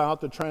truth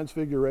about the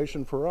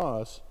Transfiguration for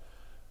us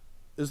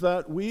is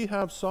that we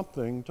have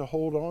something to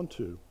hold on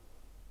to.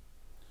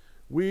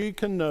 We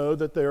can know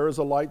that there is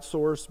a light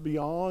source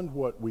beyond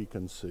what we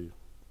can see.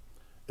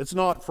 It's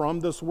not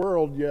from this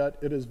world, yet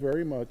it is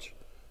very much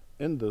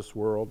in this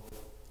world.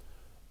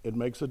 It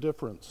makes a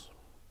difference.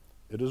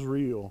 It is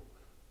real.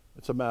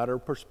 It's a matter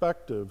of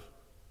perspective,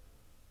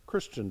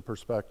 Christian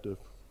perspective.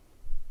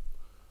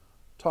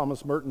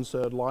 Thomas Merton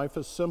said, "Life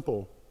is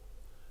simple.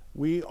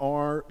 We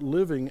are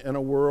living in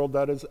a world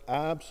that is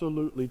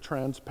absolutely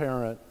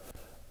transparent,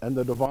 and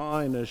the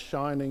divine is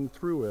shining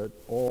through it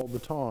all the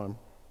time.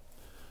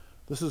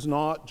 This is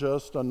not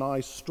just a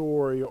nice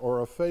story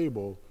or a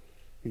fable,"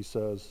 he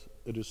says.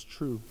 It is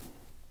true.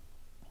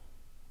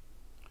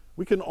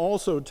 We can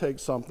also take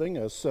something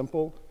as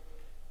simple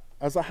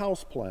as a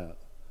houseplant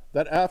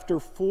that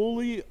after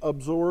fully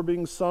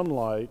absorbing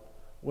sunlight,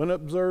 when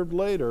observed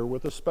later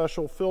with a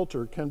special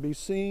filter, can be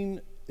seen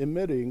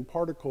emitting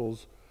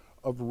particles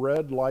of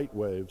red light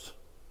waves.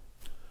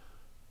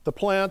 The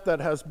plant that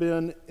has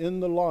been in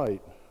the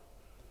light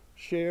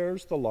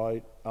shares the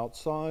light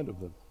outside of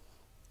them.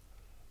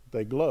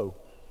 They glow.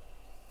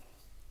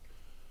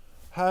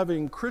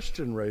 Having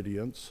Christian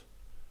radiance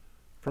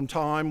from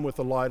time with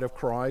the light of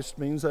Christ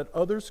means that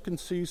others can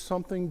see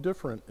something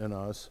different in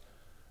us,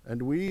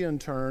 and we in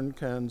turn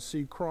can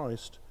see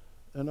Christ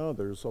in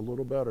others a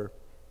little better.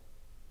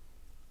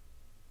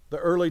 The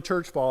early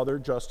church father,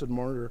 Justin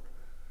Martyr,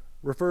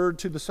 referred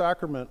to the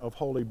sacrament of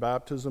holy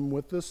baptism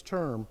with this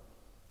term,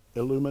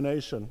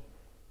 illumination.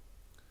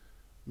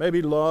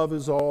 Maybe love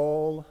is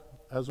all,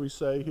 as we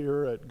say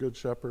here at Good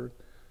Shepherd,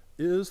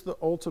 is the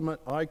ultimate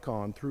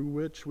icon through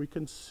which we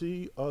can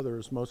see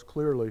others most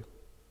clearly.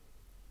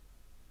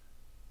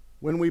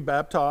 When we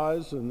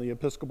baptize in the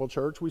Episcopal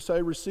Church, we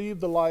say, "Receive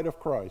the light of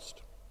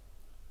Christ."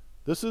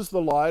 This is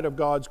the light of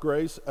God's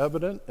grace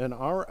evident in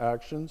our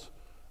actions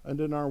and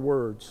in our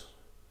words.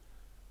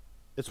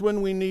 It's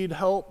when we need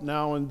help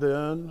now and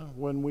then,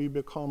 when we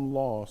become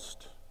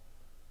lost.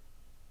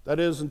 That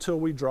is, until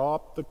we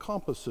drop the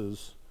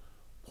compasses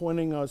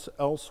pointing us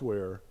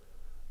elsewhere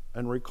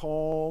and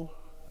recall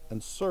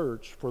and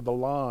search for the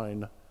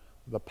line,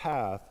 the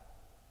path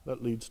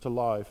that leads to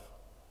life.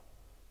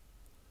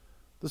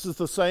 This is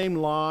the same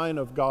line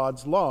of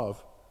God's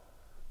love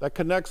that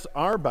connects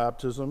our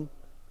baptism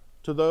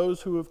to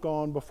those who have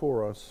gone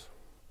before us.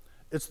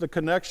 It's the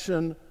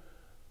connection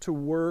to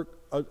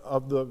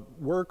the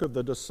work of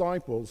the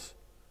disciples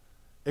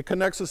It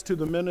connects us to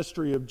the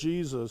ministry of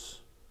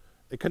Jesus.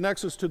 It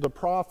connects us to the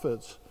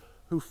prophets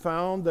who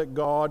found that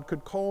God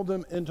could call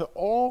them into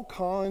all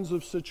kinds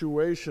of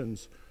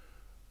situations,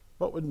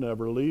 but would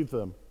never leave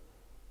them.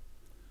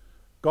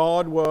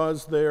 God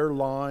was their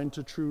line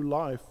to true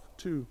life,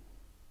 too.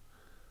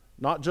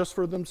 Not just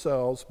for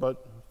themselves,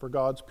 but for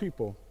God's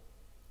people.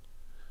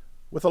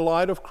 With the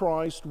light of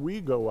Christ,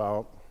 we go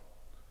out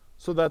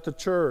so that the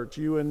church,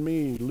 you and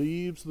me,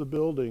 leaves the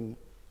building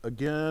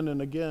again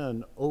and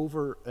again,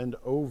 over and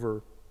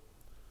over.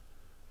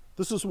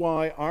 This is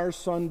why our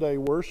Sunday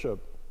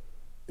worship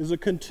is a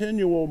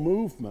continual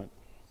movement.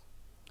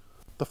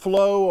 The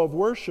flow of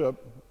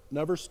worship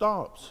never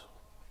stops.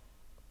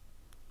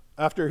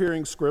 After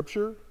hearing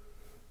Scripture,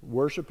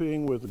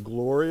 worshiping with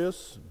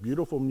glorious,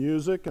 beautiful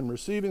music, and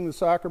receiving the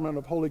sacrament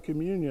of Holy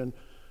Communion,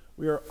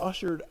 we are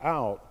ushered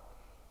out.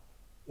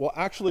 Well,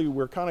 actually,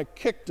 we're kind of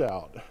kicked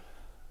out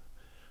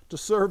to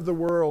serve the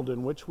world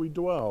in which we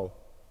dwell.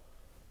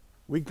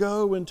 We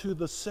go into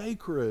the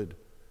sacred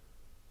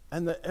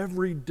and the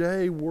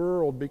everyday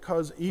world,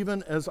 because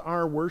even as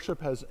our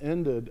worship has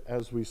ended,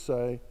 as we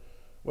say,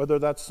 whether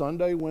that's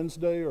Sunday,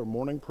 Wednesday, or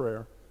morning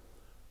prayer,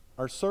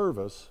 our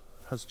service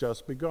has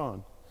just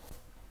begun.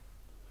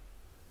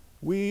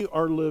 We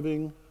are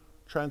living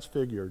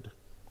transfigured.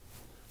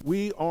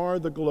 We are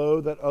the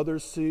glow that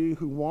others see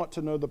who want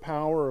to know the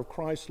power of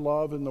Christ's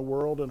love in the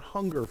world and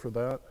hunger for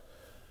that.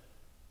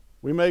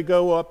 We may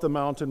go up the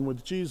mountain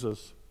with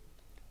Jesus,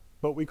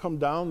 but we come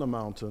down the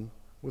mountain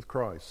with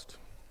Christ.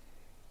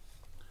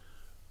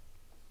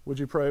 Would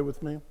you pray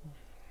with me?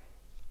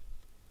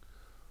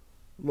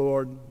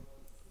 Lord,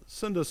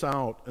 send us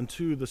out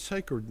into the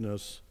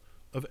sacredness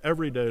of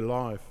everyday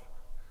life.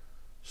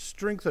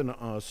 Strengthen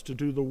us to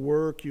do the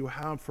work you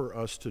have for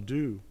us to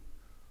do.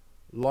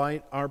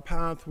 Light our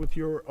path with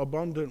your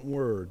abundant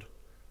word,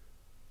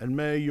 and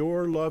may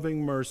your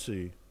loving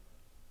mercy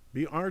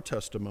be our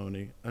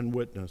testimony and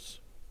witness.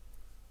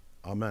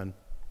 Amen.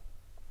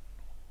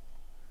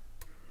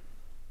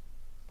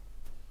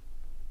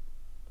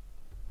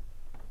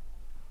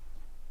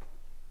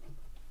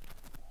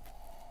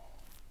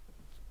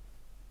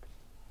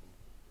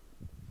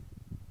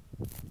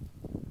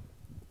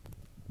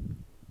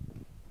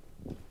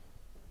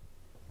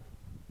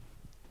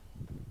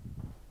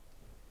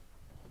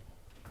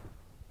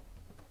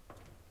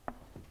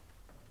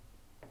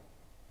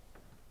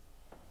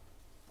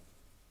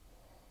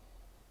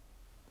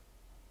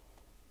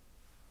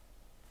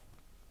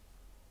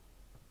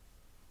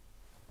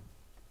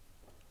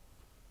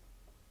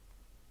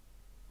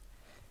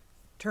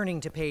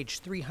 Turning to page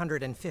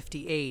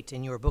 358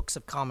 in your books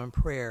of common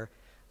prayer,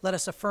 let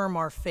us affirm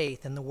our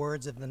faith in the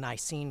words of the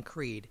Nicene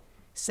Creed,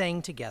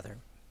 saying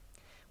together,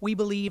 "We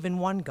believe in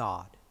one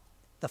God,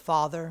 the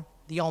Father,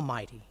 the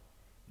Almighty,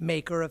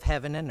 maker of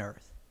heaven and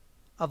earth,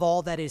 of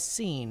all that is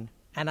seen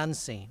and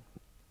unseen.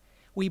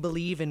 We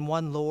believe in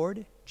one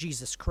Lord,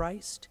 Jesus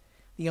Christ,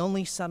 the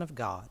only Son of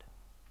God,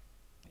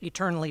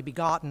 eternally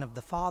begotten of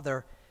the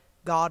Father,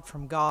 God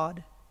from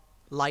God,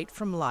 light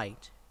from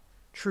light,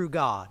 true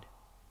God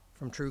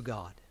from true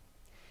God,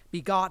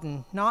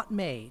 begotten, not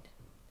made,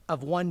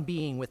 of one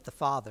being with the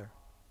Father.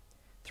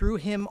 Through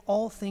him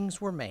all things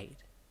were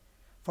made.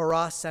 For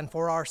us and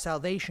for our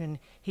salvation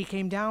he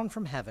came down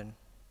from heaven.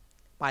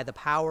 By the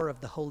power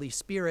of the Holy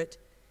Spirit,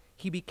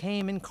 he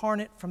became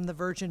incarnate from the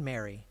Virgin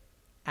Mary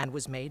and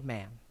was made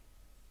man.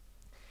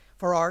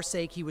 For our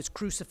sake he was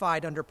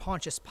crucified under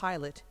Pontius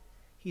Pilate.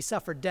 He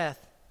suffered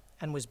death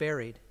and was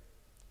buried.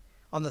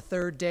 On the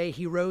third day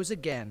he rose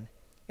again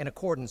in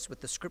accordance with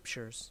the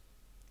Scriptures.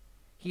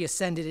 He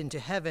ascended into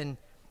heaven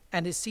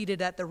and is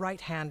seated at the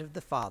right hand of the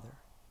Father.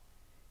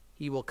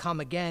 He will come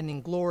again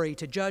in glory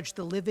to judge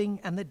the living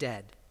and the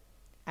dead,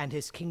 and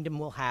his kingdom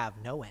will have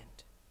no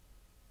end.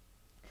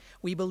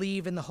 We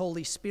believe in the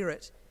Holy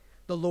Spirit,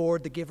 the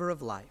Lord, the giver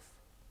of life,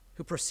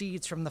 who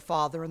proceeds from the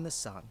Father and the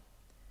Son.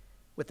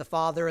 With the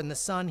Father and the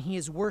Son he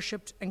is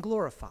worshipped and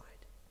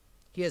glorified.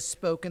 He has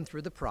spoken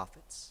through the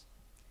prophets.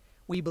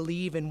 We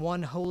believe in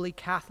one holy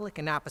Catholic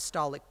and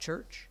Apostolic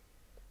Church.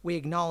 We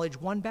acknowledge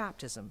one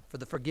baptism for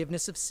the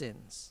forgiveness of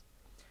sins.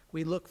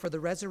 We look for the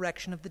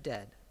resurrection of the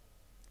dead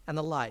and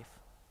the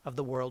life of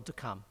the world to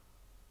come.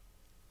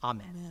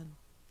 Amen. Amen.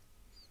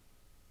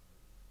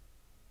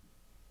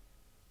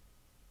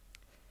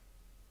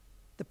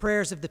 The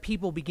prayers of the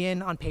people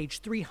begin on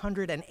page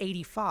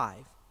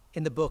 385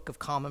 in the Book of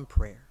Common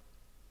Prayer.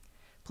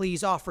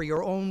 Please offer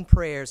your own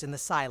prayers in the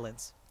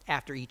silence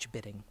after each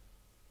bidding.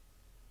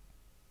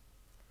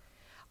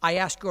 I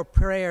ask your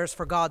prayers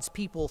for God's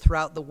people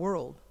throughout the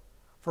world,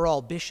 for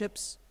all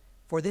bishops,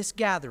 for this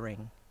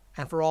gathering,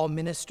 and for all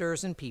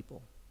ministers and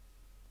people.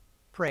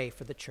 Pray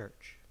for the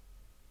church.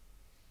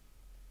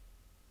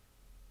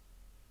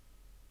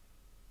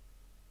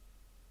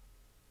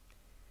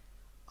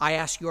 I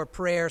ask your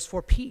prayers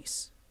for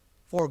peace,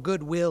 for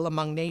goodwill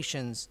among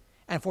nations,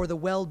 and for the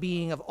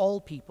well-being of all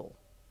people.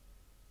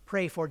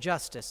 Pray for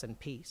justice and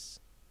peace.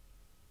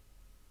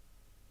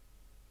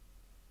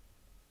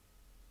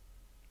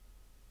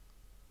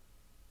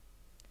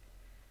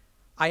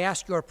 I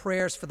ask your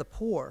prayers for the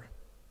poor,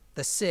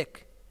 the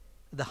sick,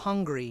 the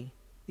hungry,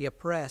 the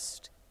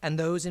oppressed, and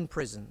those in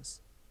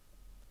prisons.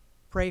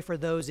 Pray for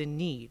those in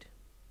need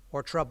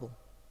or trouble.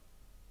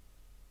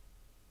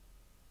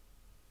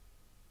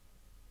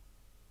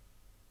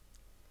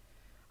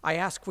 I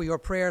ask for your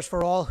prayers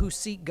for all who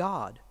seek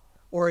God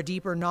or a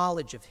deeper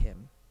knowledge of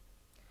him.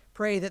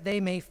 Pray that they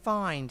may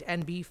find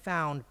and be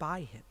found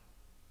by him.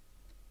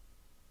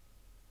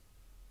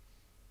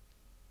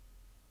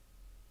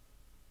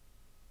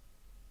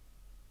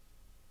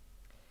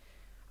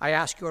 I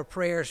ask your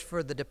prayers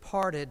for the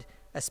departed,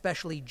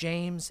 especially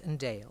James and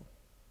Dale.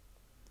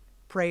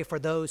 Pray for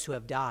those who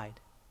have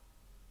died.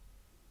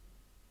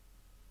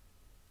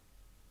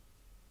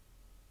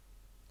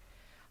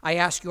 I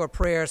ask your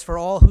prayers for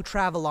all who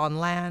travel on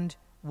land,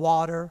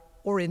 water,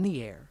 or in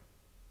the air.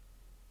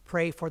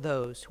 Pray for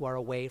those who are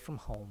away from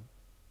home.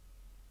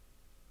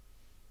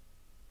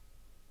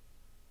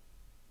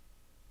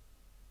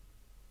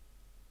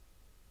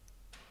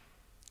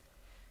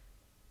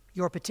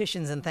 Your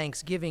petitions and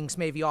thanksgivings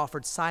may be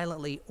offered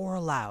silently or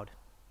aloud,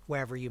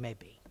 wherever you may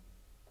be.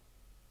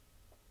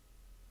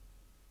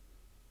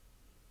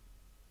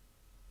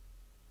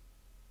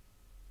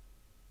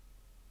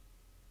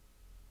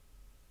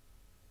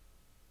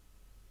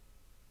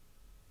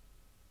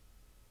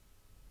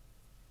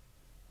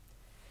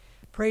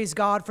 Praise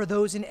God for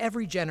those in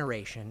every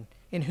generation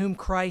in whom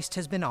Christ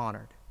has been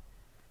honored.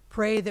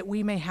 Pray that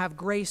we may have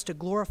grace to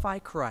glorify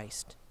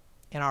Christ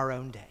in our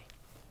own day.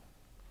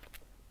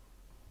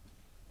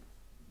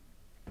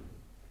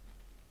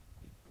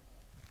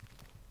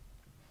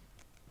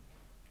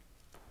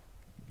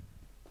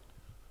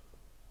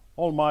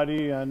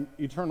 Almighty and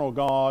eternal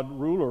God,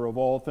 ruler of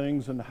all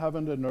things in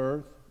heaven and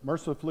earth,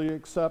 mercifully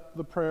accept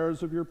the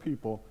prayers of your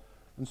people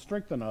and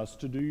strengthen us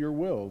to do your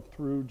will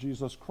through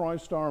Jesus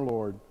Christ our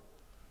Lord.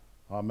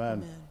 Amen.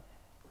 Amen.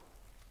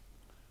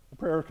 The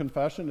prayer of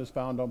confession is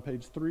found on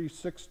page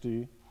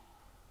 360.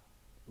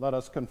 Let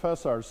us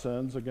confess our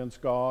sins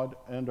against God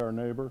and our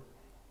neighbor.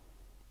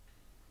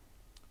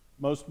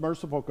 Most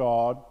merciful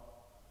God,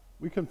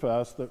 we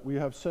confess that we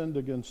have sinned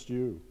against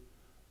you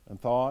in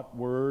thought,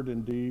 word,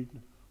 and deed,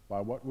 by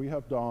what we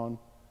have done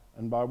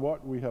and by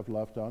what we have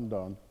left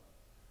undone.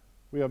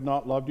 We have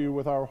not loved you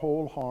with our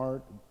whole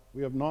heart.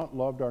 We have not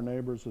loved our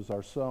neighbors as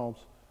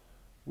ourselves.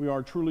 We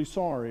are truly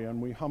sorry and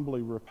we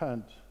humbly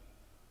repent.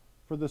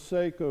 For the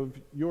sake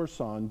of your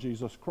Son,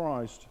 Jesus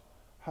Christ,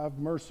 have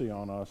mercy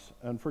on us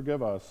and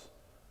forgive us,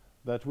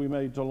 that we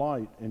may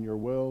delight in your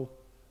will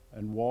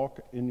and walk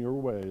in your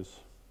ways,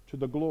 to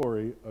the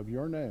glory of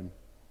your name.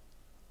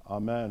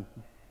 Amen.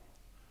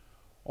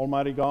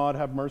 Almighty God,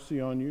 have mercy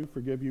on you,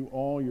 forgive you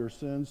all your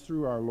sins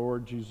through our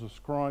Lord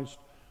Jesus Christ,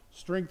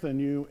 strengthen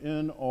you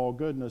in all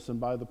goodness, and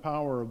by the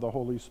power of the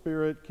Holy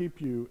Spirit, keep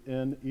you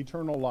in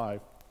eternal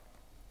life.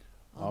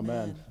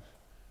 Amen.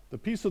 The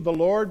peace of the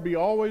Lord be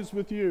always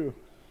with you.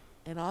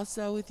 And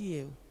also with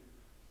you.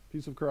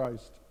 Peace of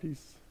Christ.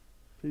 Peace.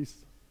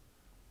 Peace.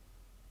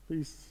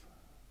 Peace.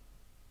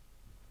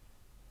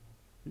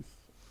 Peace.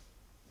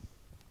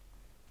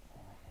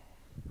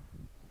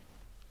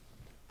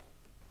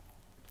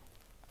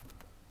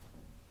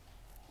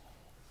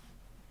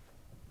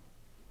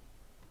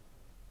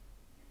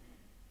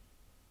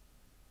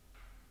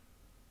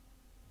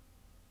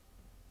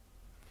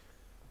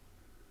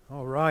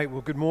 All right,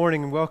 well, good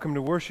morning and welcome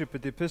to worship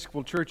at the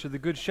Episcopal Church of the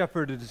Good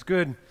Shepherd. It is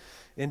good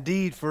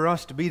indeed for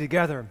us to be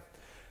together.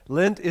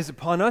 Lent is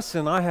upon us,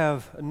 and I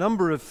have a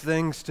number of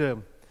things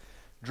to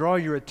draw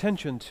your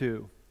attention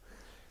to.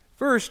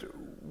 First,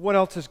 what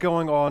else is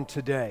going on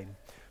today?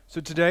 So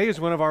today is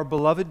one of our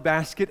Beloved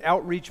Basket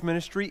Outreach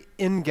Ministry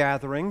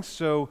in-gatherings.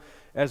 So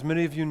as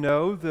many of you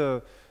know,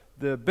 the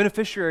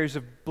beneficiaries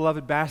of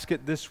Beloved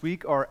Basket this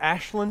week are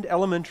Ashland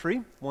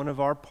Elementary, one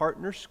of our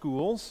partner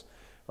schools,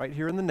 right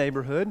here in the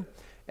neighborhood,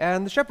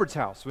 and the Shepherd's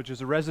House, which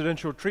is a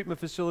residential treatment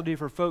facility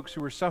for folks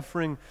who are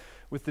suffering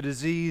with the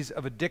disease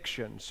of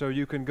addiction. So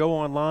you can go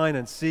online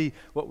and see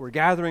what we're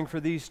gathering for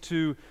these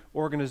two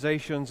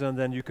organizations, and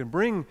then you can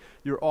bring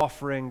your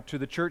offering to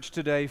the church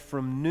today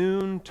from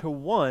noon to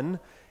 1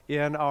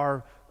 in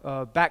our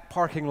back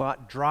parking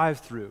lot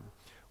drive-through.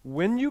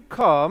 When you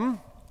come,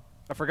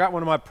 I forgot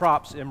one of my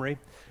props, Emery.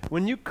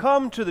 When you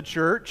come to the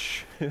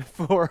church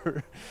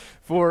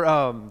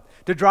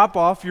to drop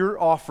off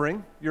your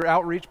offering, your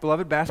outreach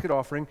Beloved Basket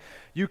offering,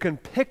 you can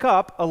pick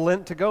up a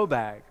Lent to go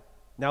bag.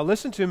 Now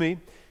listen to me,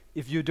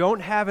 if you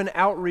don't have an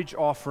outreach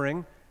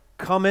offering,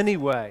 come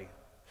anyway.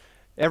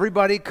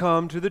 Everybody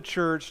come to the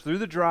church through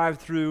the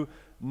drive-through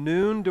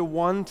noon to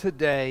 1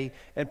 today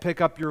and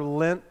pick up your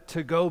Lent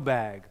to go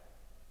bag.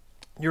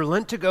 Your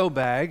Lent to go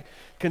bag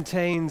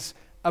contains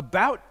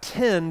about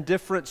 10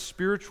 different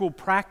spiritual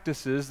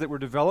practices that were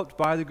developed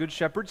by the Good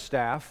Shepherd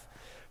staff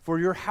for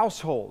your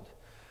household.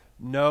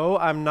 No,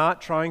 I'm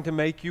not trying to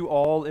make you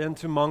all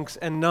into monks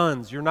and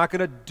nuns. You're not going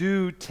to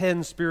do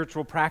 10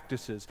 spiritual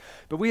practices.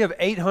 But we have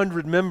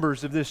 800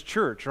 members of this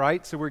church,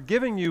 right? So we're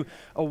giving you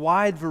a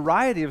wide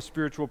variety of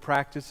spiritual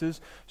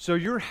practices so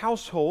your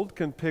household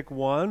can pick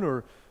one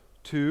or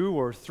 2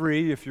 or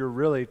 3 if you're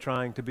really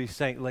trying to be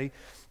saintly,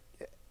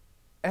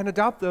 and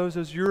adopt those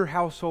as your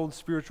household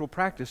spiritual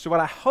practice. So what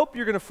I hope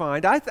you're going to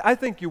find, I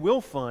think you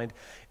will find,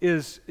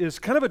 is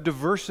kind of a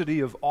diversity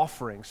of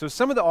offerings. So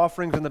some of the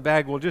offerings in the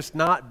bag will just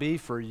not be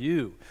for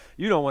you.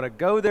 You don't want to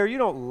go there. You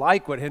don't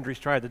like what Hendry's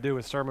tried to do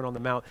with Sermon on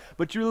the Mount,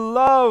 but you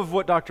love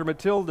what Dr.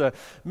 Matilda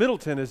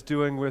Middleton is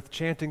doing with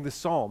chanting the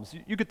Psalms.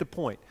 You get the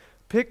point.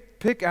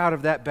 Pick out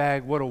of that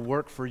bag what will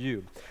work for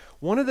you.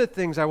 One of the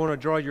things I want to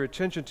draw your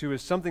attention to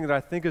is something that I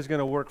think is going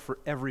to work for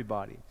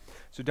everybody.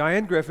 So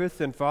Diane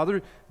Griffith and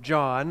Father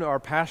John, our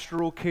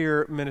pastoral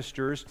care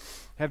ministers,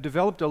 have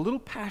developed a little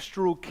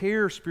pastoral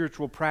care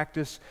spiritual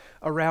practice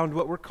around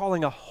what we're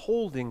calling a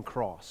holding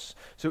cross.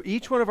 So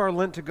each one of our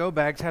Lent to Go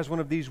bags has one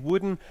of these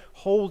wooden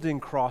holding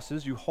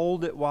crosses. You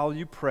hold it while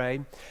you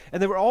pray.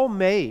 And they were all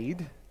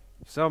made,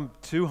 some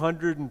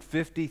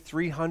 250,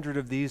 300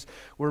 of these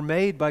were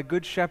made by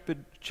Good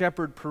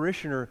Shepherd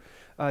parishioner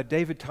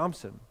David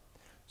Thompson.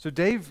 So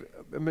Dave,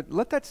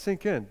 let that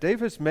sink in.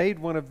 Dave has made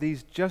one of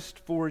these just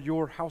for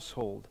your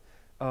household.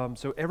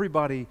 So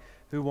everybody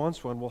who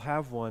wants one will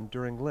have one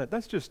during Lent.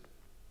 That's just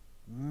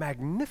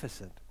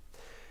magnificent.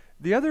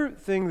 The other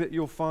thing that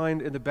you'll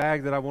find in the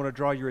bag that I want to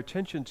draw your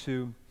attention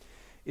to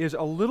is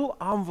a little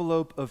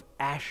envelope of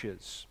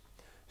ashes.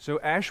 So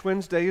Ash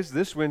Wednesday is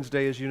this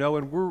Wednesday, as you know,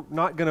 and we're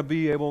not going to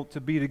be able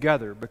to be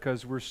together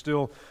because we're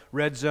still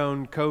red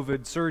zone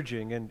COVID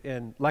surging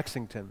in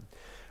Lexington.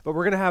 But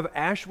we're going to have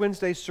Ash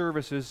Wednesday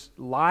services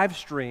live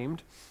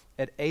streamed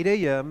at 8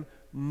 a.m.,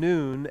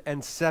 noon,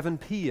 and 7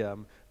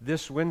 p.m.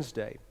 this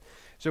Wednesday.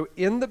 So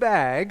in the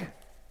bag,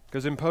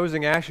 because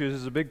imposing ashes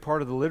is a big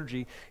part of the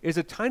liturgy, is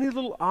a tiny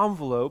little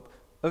envelope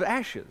of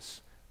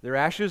ashes. They're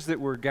ashes that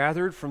were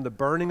gathered from the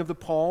burning of the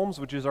palms,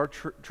 which is our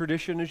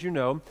tradition, as you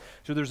know.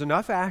 So there's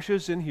enough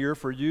ashes in here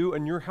for you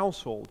and your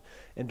household.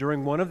 And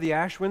during one of the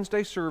Ash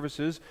Wednesday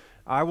services,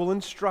 I will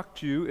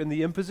instruct you in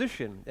the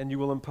imposition, and you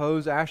will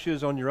impose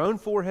ashes on your own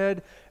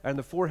forehead and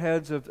the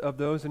foreheads of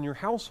those in your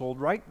household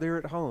right there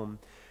at home.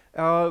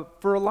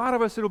 For a lot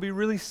of us, it'll be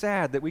really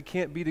sad that we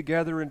can't be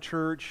together in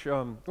church.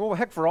 Well,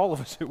 heck, for all of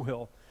us it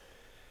will.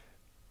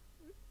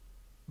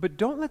 But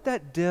don't let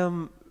that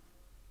dim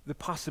the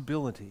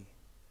possibility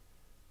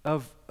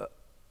of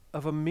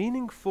a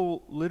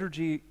meaningful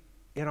liturgy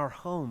in our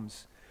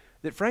homes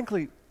that,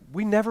 frankly,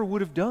 we never would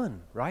have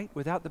done, right,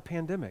 without the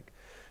pandemic.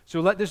 So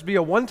let this be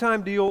a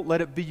one-time deal.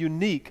 Let it be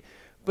unique.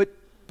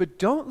 But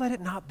don't let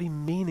it not be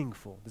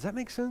meaningful. Does that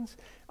make sense?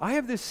 I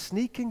have this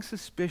sneaking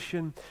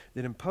suspicion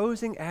that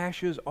imposing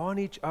ashes on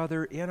each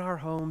other in our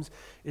homes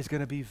is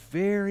going to be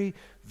very,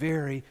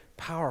 very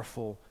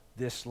powerful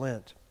this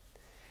Lent.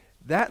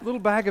 That little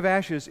bag of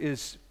ashes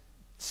is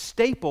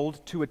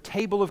stapled to a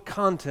table of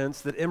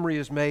contents that Emery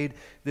has made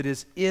that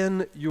is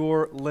in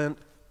your Lent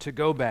to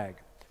Go bag.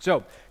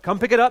 So come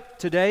pick it up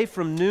today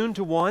from noon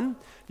to 1.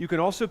 You can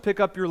also pick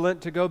up your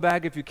Lent to Go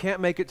bag if you can't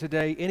make it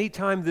today,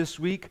 anytime this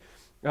week,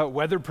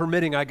 weather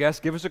permitting, I guess.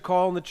 Give us a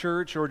call in the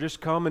church or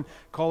just come and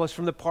call us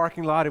from the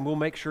parking lot and we'll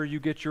make sure you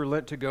get your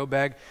Lent to Go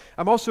bag.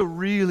 I'm also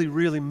really,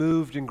 really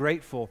moved and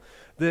grateful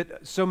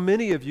that so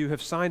many of you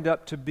have signed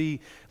up to be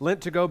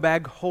Lent to Go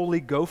bag Holy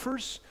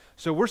Gophers.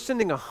 So we're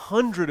sending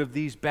 100 of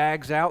these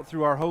bags out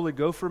through our Holy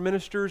Gopher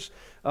ministers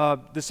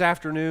this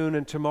afternoon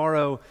and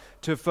tomorrow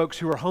to folks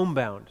who are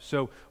homebound.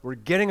 So we're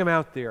getting them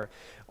out there.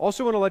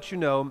 Also want to let you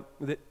know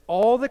that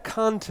all the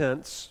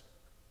contents,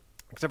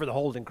 except for the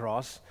holding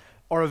cross,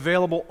 are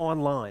available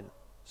online.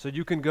 So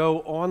you can go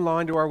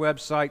online to our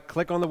website,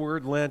 click on the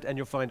word Lent, and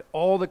you'll find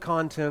all the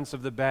contents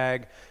of the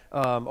bag,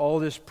 all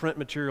this print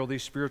material,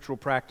 these spiritual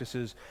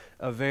practices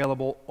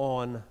available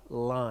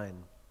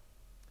online.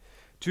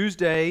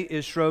 Tuesday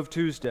is Shrove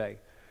Tuesday.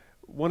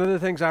 One of the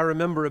things I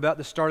remember about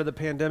the start of the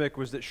pandemic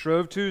was that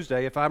Shrove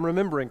Tuesday, if I'm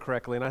remembering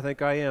correctly, and I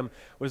think I am,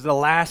 was the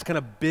last kind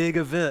of big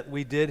event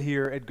we did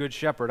here at Good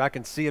Shepherd. I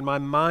can see in my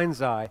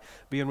mind's eye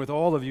being with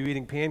all of you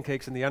eating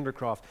pancakes in the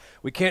Undercroft.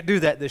 We can't do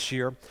that this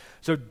year.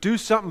 So do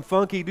something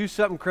funky, do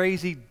something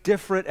crazy,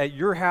 different at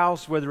your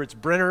house, whether it's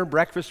Brenner,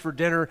 breakfast for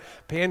dinner,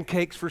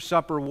 pancakes for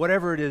supper,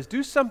 whatever it is.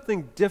 Do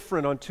something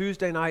different on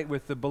Tuesday night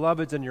with the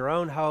beloveds in your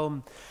own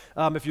home.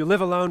 If you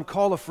live alone,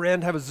 call a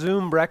friend, have a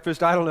Zoom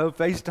breakfast, I don't know,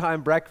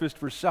 FaceTime breakfast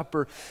for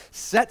supper.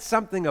 Set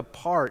something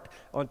apart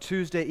on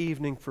Tuesday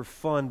evening for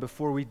fun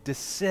before we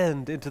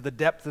descend into the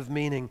depth of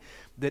meaning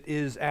that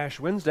is Ash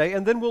Wednesday.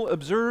 And then we'll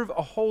observe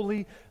a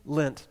holy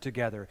Lent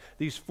together,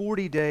 these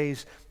 40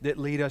 days that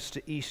lead us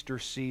to Easter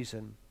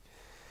season.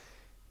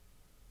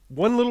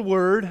 One little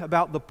word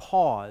about the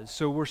pause.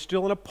 So we're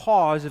still in a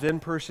pause of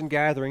in-person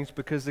gatherings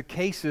because the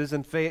cases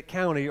in Fayette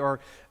County are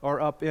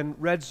up in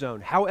red zone.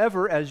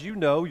 However, as you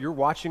know, you're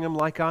watching them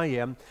like I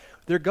am,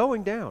 they're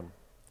going down.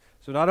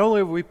 So not only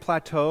have we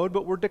plateaued,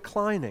 but we're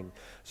declining.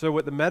 So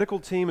what the medical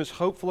team is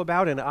hopeful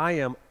about, and I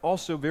am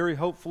also very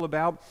hopeful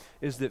about,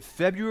 is that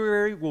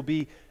February will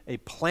be a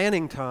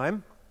planning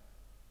time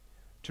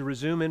to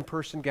resume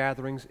in-person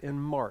gatherings in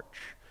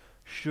March,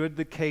 should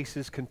the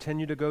cases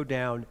continue to go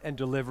down and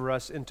deliver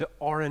us into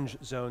orange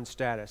zone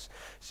status.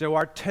 So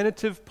our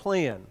tentative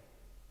plan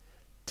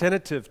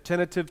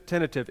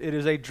tentative. It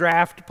is a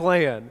draft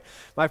plan.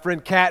 My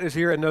friend Kat is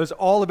here and knows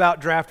all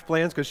about draft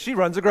plans because she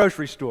runs a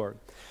grocery store.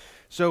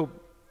 So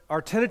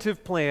our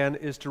tentative plan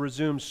is to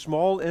resume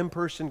small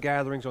in-person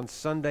gatherings on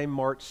Sunday,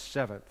 March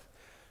 7th.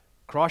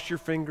 Cross your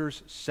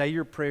fingers, say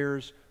your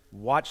prayers,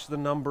 watch the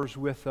numbers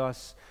with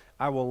us.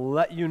 I will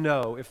let you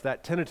know if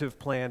that tentative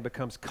plan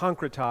becomes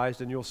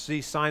concretized, and you'll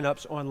see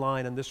sign-ups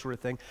online and this sort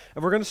of thing.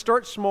 And we're going to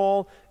start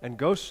small and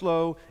go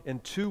slow in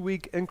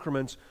 2-week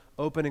increments,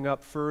 opening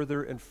up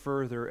further and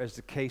further as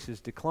the cases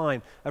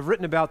decline. I've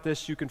written about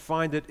this. You can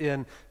find it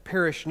in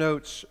parish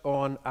notes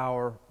on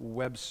our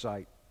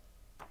website.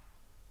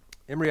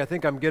 Emery, I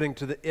think I'm getting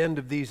to the end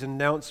of these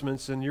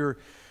announcements, and you're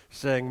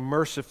saying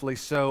mercifully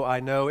so, I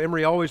know.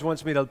 Emery always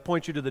wants me to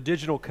point you to the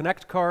digital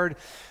connect card.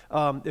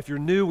 If you're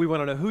new, we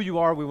want to know who you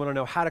are. We want to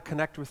know how to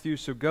connect with you.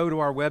 So go to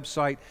our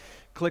website,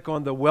 click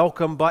on the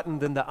welcome button,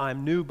 then the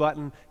I'm new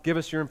button. Give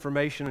us your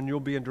information, and you'll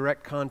be in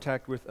direct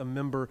contact with a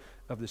member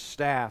of the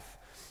staff.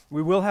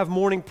 We will have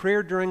morning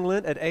prayer during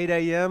Lent at 8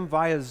 a.m.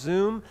 via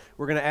Zoom.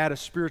 We're going to add a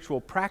spiritual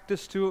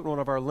practice to it, one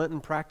of our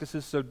Lenten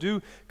practices. So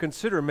do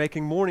consider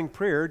making morning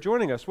prayer,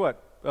 joining us,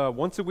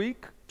 once a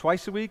week,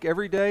 twice a week,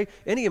 every day,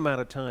 any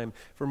amount of time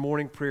for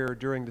morning prayer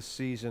during the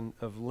season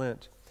of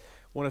Lent. I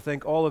want to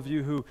thank all of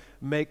you who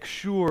make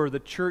sure the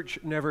church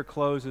never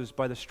closes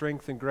by the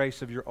strength and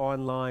grace of your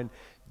online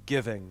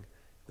giving.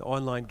 The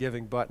online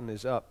giving button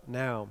is up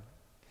now.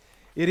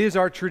 It is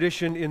our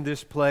tradition in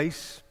this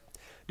place.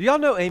 Do y'all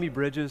know Amy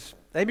Bridges?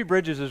 Amy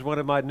Bridges is one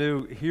of my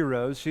new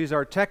heroes. She's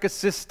our tech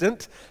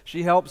assistant.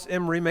 She helps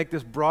Emery make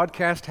this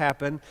broadcast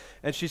happen,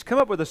 and she's come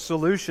up with a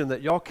solution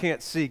that y'all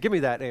can't see. Give me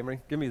that,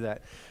 Emery. Give me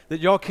that. That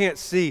y'all can't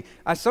see.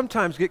 I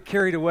sometimes get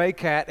carried away,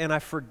 Kat, and I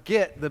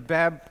forget the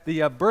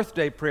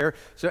birthday prayer.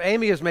 So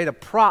Amy has made a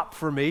prop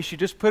for me. She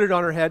just put it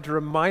on her head to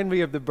remind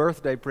me of the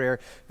birthday prayer.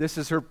 This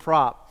is her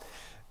prop.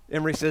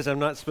 Emery says I'm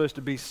not supposed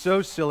to be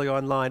so silly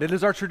online. It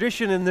is our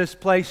tradition in this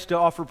place to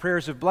offer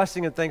prayers of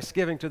blessing and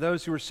thanksgiving to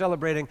those who are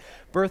celebrating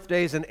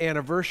birthdays and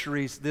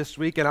anniversaries this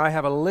week, and I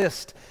have a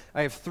list.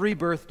 I have 3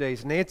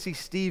 birthdays: Nancy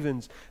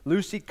Stevens,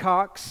 Lucy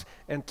Cox,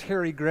 and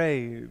Terry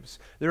Graves.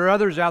 There are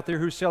others out there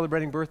who are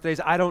celebrating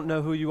birthdays. I don't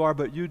know who you are,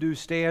 but you do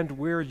stand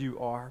where you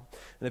are.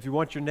 And if you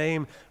want your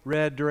name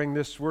read during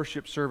this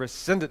worship service,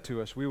 send it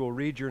to us. We will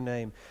read your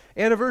name.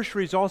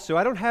 Anniversaries also.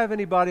 I don't have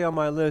anybody on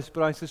my list,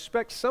 but I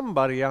suspect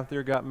somebody out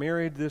there got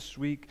married this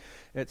week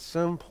at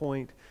some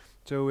point.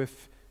 So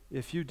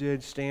if you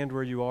did, stand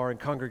where you are. In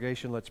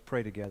congregation, let's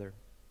pray together.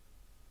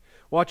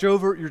 Watch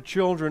over your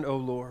children, O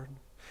Lord.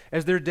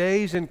 As their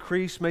days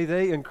increase, may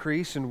they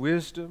increase in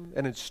wisdom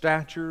and in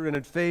stature and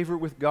in favor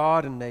with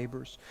God and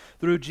neighbors.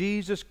 Through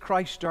Jesus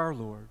Christ our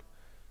Lord.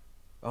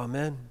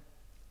 Amen.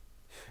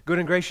 Good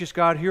and gracious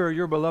God, here are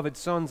your beloved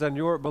sons and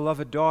your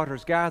beloved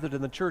daughters gathered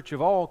in the church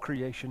of all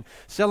creation,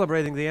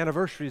 celebrating the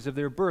anniversaries of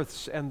their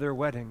births and their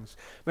weddings.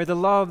 May the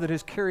love that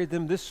has carried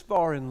them this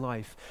far in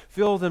life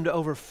fill them to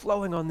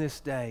overflowing on this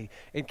day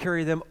and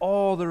carry them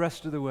all the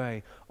rest of the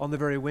way on the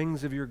very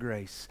wings of your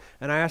grace.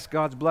 And I ask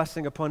God's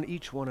blessing upon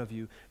each one of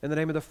you in the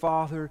name of the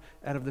Father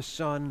and of the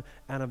Son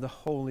and of the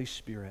Holy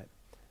Spirit.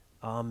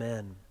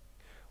 Amen.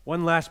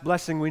 One last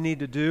blessing we need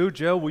to do.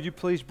 Joe, will you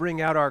please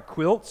bring out our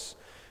quilts?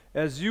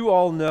 As you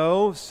all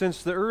know,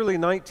 since the early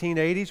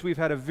 1980s, we've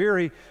had a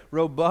very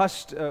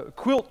robust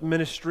quilt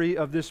ministry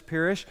of this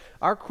parish.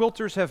 Our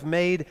quilters have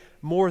made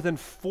more than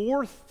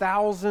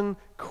 4,000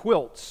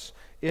 quilts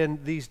in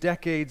these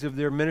decades of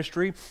their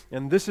ministry,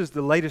 and this is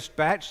the latest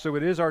batch, so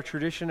it is our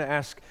tradition to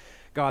ask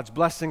God's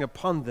blessing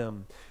upon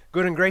them.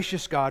 Good and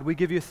gracious God, we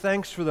give you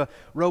thanks for the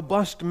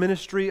robust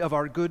ministry of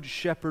our Good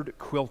Shepherd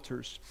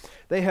quilters.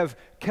 They have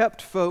kept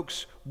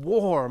folks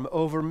warm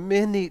over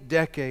many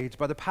decades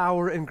by the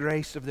power and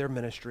grace of their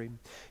ministry.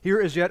 Here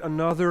is yet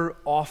another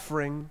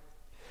offering.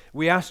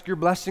 We ask your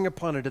blessing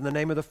upon it in the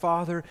name of the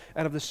Father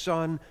and of the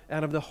Son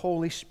and of the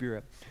Holy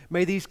Spirit.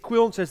 May these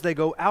quilts, as they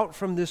go out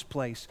from this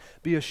place,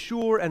 be a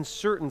sure and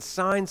certain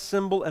sign,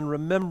 symbol, and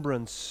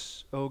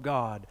remembrance, O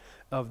God,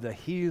 of the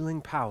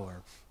healing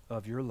power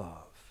of your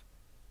love.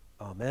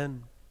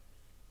 Amen.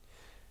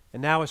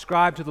 And now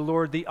ascribe to the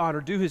Lord the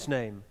honor due his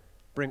name.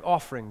 Bring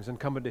offerings and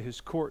come into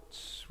his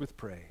courts with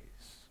praise.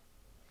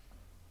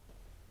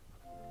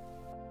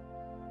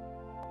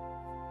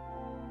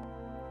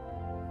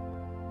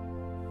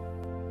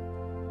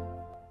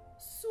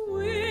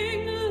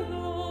 Swing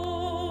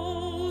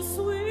low,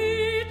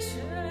 sweet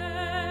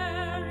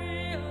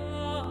chariot,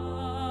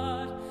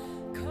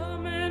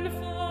 coming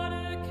for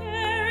to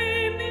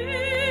carry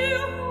me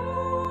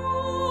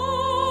home.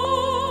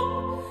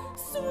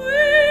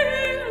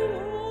 Swing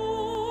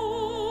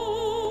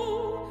low,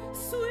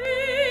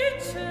 sweet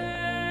chariot.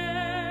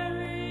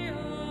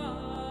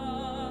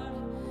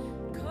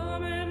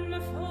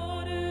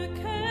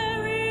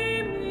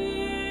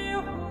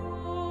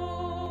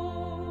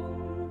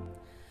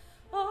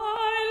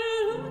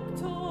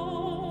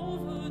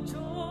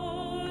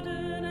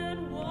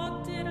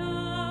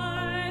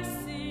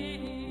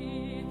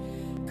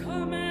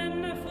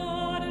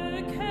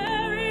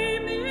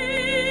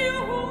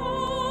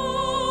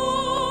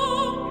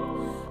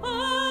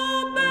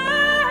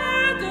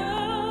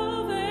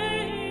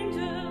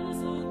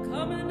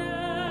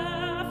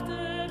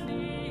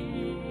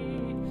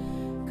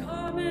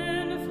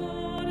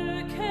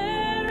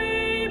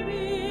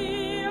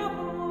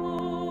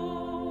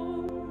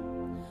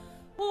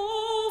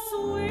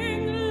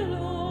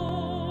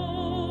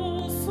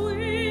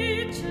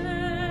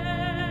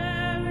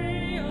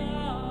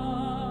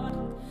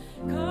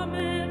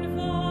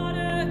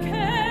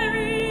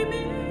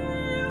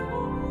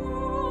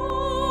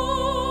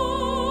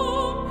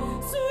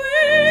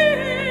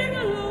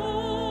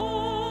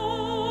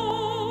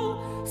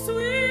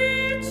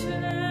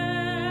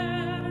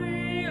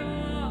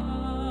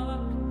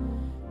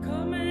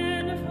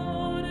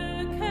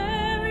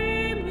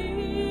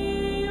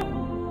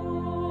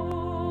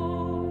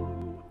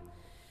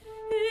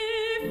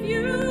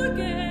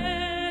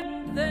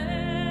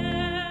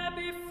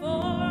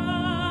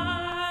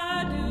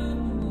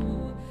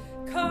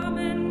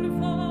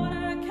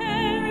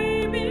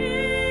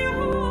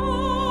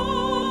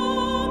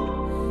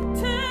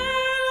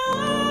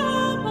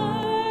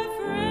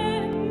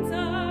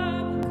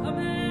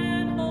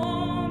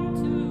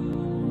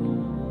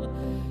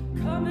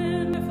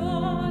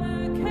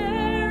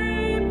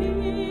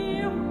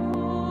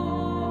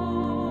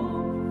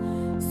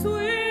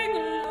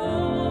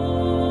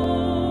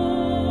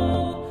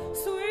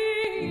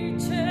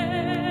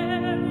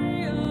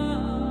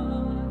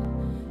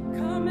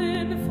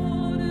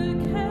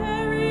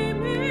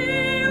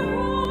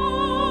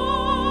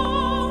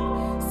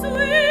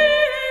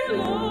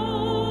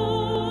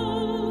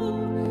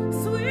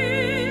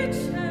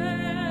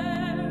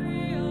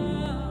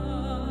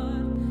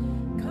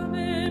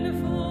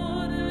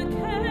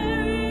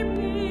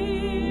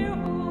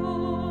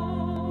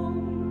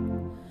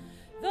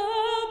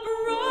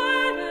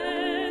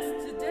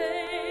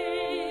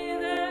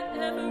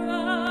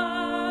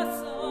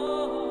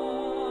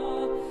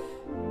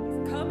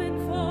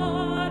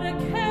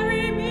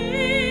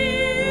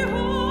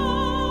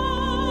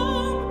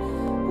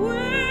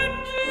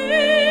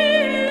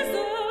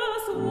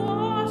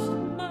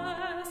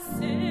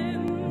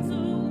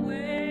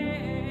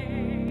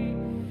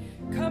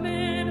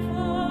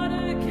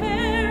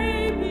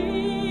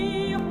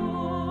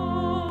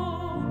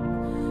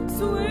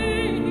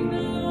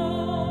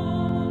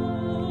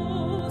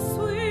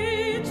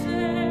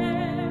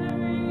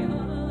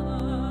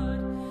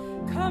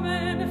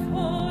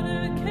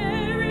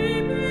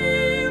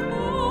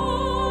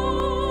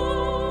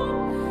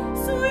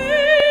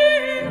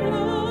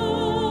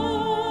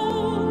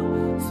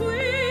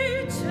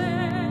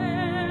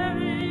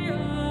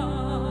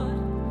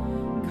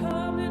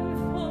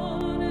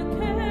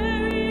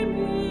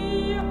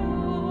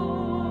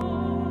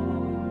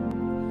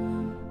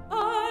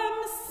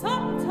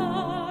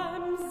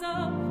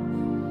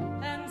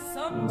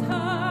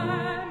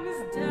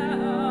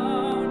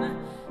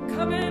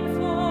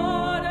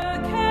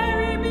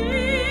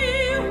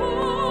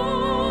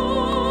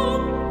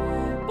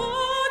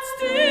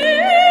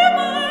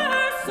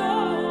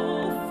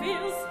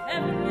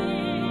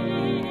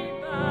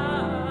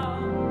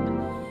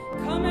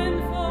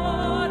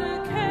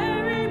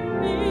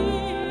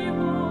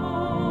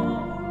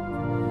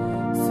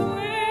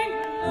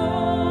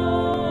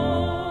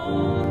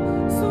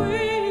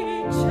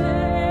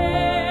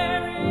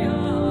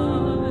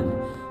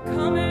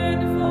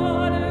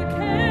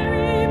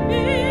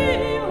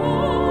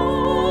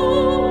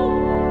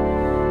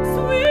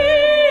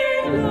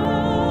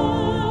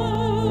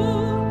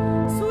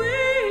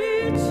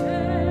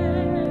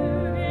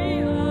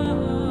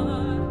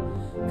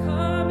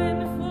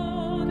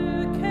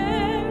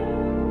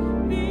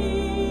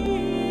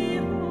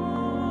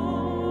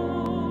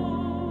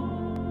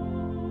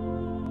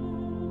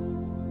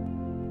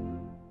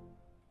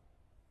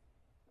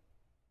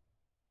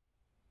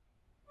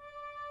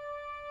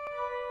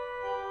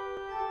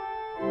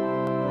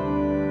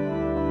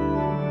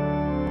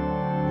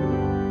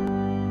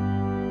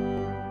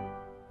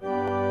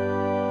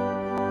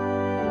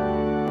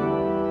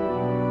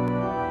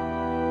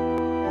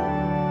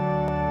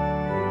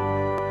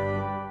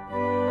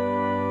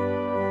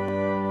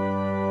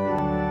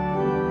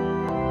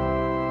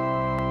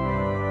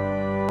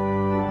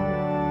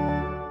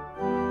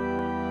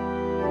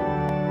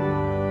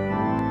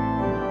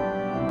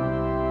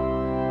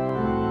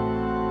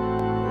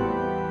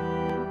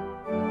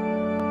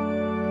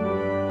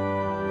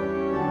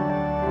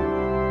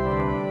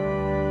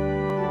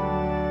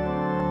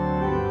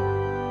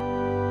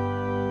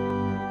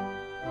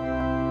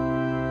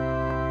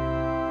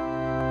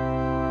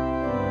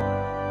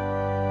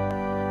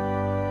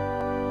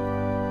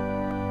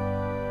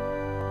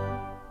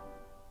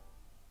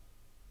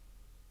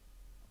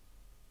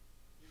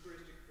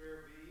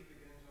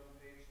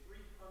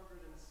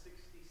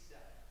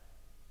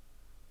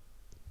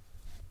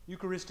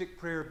 Eucharistic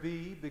Prayer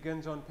B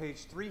begins on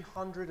page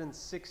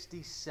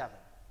 367.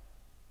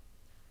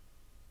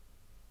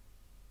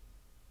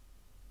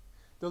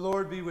 The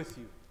Lord be with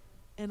you.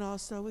 And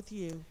also with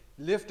you.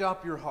 Lift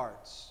up your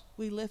hearts.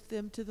 We lift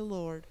them to the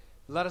Lord.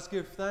 Let us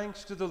give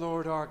thanks to the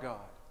Lord our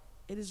God.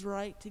 It is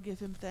right to give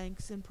him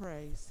thanks and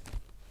praise.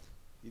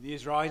 It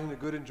is right and a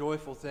good and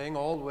joyful thing,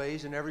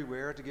 always and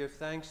everywhere, to give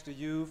thanks to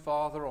you,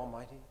 Father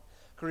Almighty,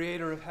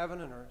 Creator of heaven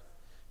and earth,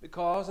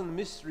 because in the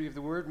mystery of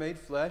the Word made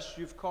flesh,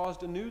 you've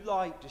caused a new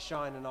light to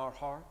shine in our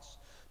hearts,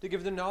 to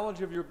give the knowledge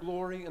of your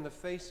glory in the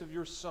face of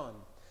your Son,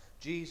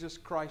 Jesus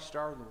Christ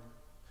our Lord.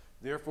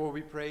 Therefore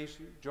we praise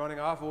you, joining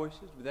our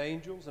voices with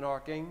angels and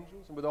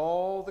archangels and with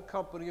all the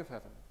company of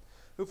heaven,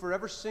 who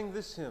forever sing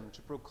this hymn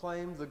to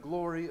proclaim the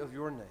glory of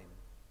your name.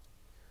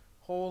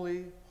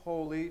 Holy,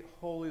 holy,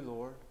 holy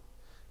Lord,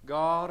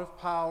 God of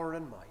power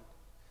and might,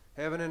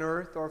 heaven and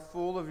earth are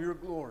full of your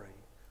glory.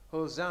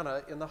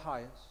 Hosanna in the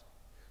highest.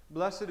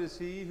 Blessed is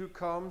he who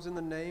comes in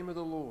the name of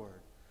the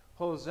Lord.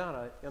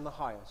 Hosanna in the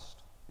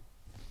highest.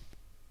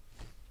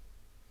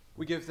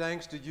 We give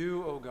thanks to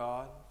you, O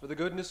God, for the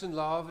goodness and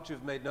love which you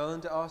have made known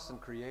to us in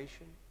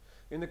creation,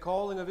 in the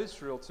calling of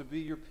Israel to be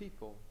your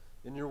people,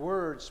 in your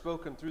word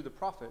spoken through the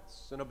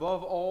prophets, and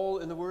above all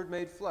in the word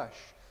made flesh,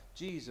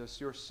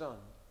 Jesus, your Son.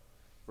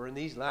 For in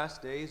these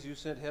last days you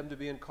sent him to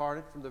be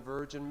incarnate from the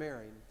Virgin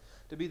Mary,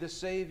 to be the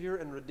Savior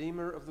and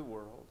Redeemer of the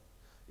world.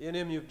 In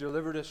him you have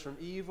delivered us from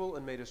evil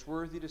and made us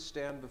worthy to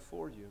stand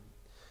before you.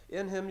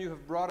 In him you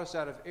have brought us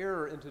out of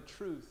error into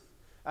truth,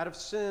 out of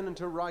sin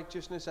into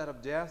righteousness, out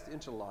of death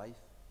into life.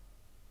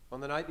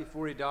 On the night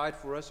before he died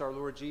for us, our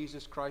Lord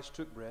Jesus Christ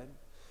took bread.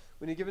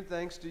 When he had given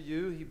thanks to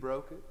you, he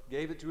broke it,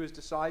 gave it to his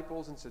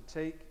disciples, and said,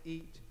 "Take,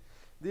 eat.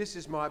 This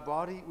is my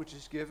body, which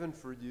is given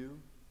for you.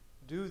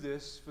 Do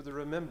this for the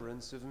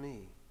remembrance of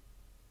me."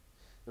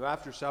 Now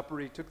after supper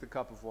he took the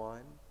cup of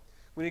wine.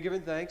 When he had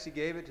given thanks, he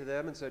gave it to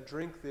them and said,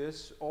 "Drink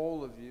this,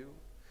 all of you.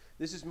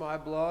 This is my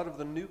blood of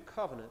the new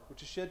covenant,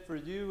 which is shed for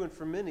you and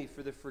for many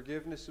for the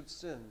forgiveness of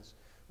sins.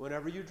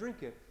 Whenever you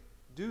drink it,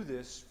 do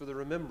this for the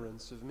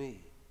remembrance of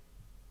me."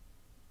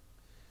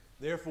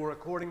 Therefore,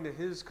 according to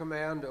his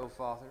command, O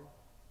Father,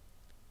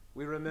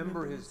 we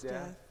remember his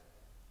death.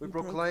 We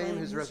proclaim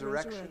his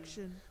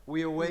resurrection.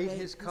 We await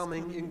his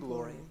coming in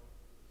glory.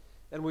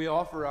 And we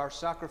offer our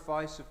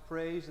sacrifice of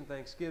praise and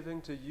thanksgiving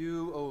to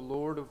you, O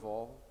Lord of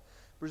all,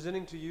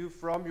 presenting to you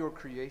from your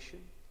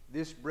creation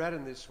this bread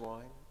and this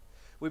wine.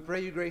 We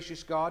pray you,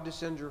 gracious God, to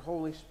send your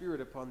Holy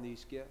Spirit upon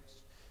these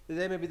gifts, that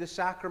they may be the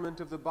sacrament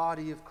of the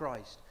body of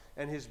Christ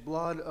and his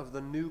blood of the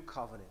new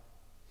covenant.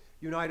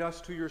 Unite us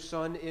to your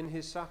Son in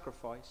his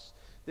sacrifice,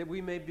 that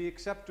we may be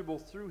acceptable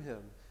through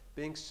him,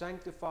 being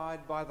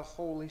sanctified by the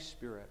Holy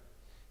Spirit.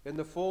 In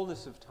the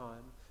fullness of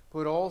time,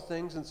 put all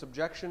things in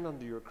subjection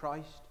under your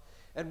Christ,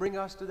 and bring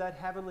us to that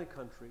heavenly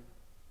country,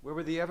 where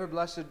with the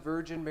ever-blessed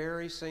Virgin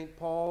Mary, St.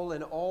 Paul,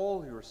 and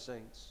all your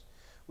saints,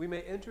 we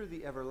may enter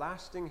the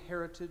everlasting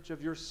heritage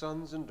of your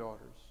sons and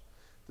daughters,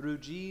 through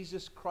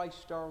Jesus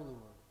Christ our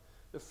Lord,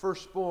 the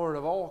firstborn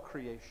of all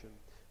creation,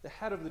 the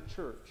head of the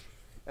church,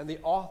 and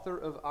the author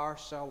of our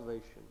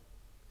salvation.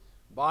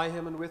 By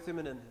him and with him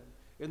and in him,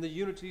 in the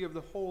unity of the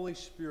Holy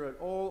Spirit,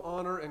 all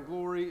honor and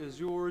glory is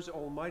yours,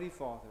 Almighty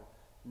Father,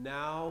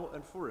 now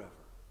and forever.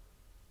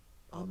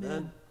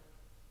 Amen.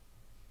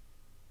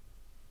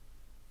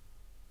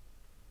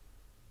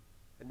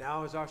 And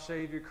now, as our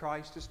Savior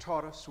Christ has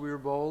taught us, we are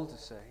bold to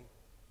say,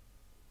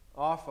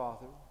 Our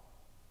Father,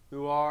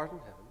 who art in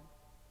heaven,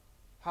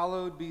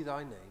 hallowed be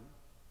thy name.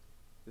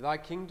 Thy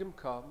kingdom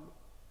come,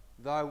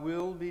 thy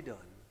will be done,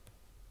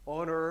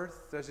 on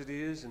earth as it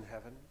is in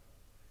heaven.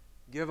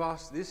 Give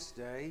us this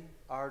day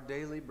our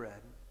daily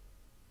bread,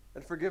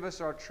 and forgive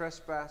us our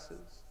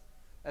trespasses,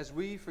 as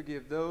we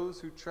forgive those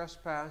who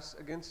trespass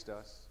against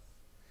us.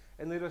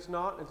 And lead us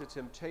not into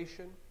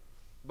temptation,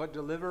 but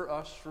deliver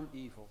us from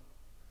evil.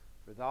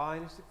 For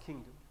thine is the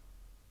kingdom,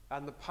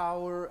 and the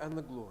power, and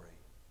the glory,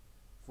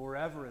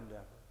 forever and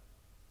ever.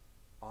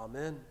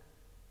 Amen.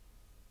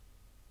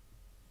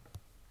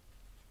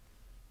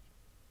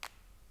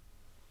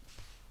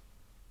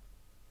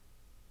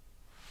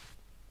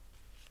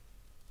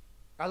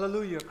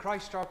 Alleluia,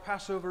 Christ our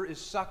Passover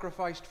is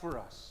sacrificed for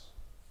us.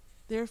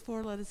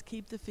 Therefore let us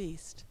keep the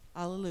feast.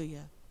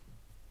 Alleluia.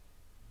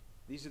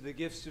 These are the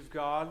gifts of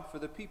God for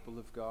the people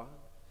of God.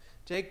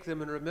 Take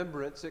them in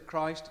remembrance that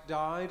Christ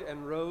died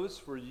and rose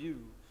for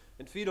you,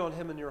 and feed on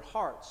him in your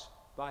hearts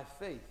by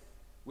faith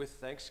with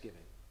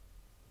thanksgiving.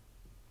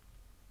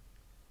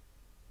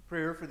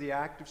 Prayer for the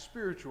act of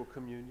spiritual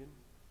communion.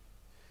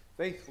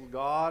 Faithful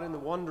God, in the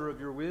wonder of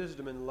your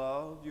wisdom and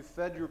love, you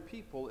fed your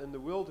people in the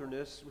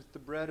wilderness with the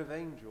bread of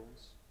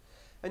angels,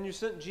 and you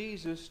sent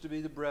Jesus to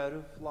be the bread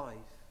of life.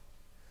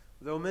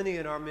 Though many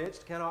in our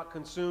midst cannot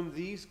consume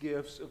these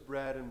gifts of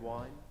bread and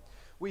wine,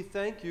 we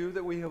thank you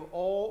that we have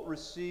all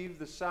received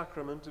the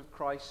sacrament of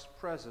Christ's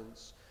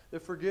presence, the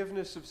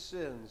forgiveness of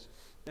sins,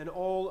 and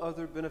all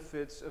other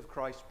benefits of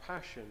Christ's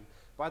passion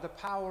by the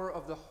power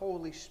of the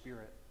Holy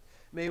Spirit.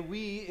 May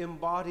we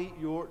embody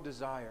your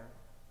desire,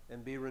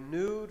 and be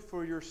renewed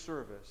for your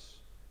service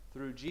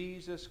through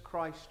Jesus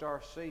Christ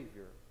our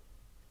Savior.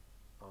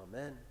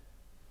 Amen.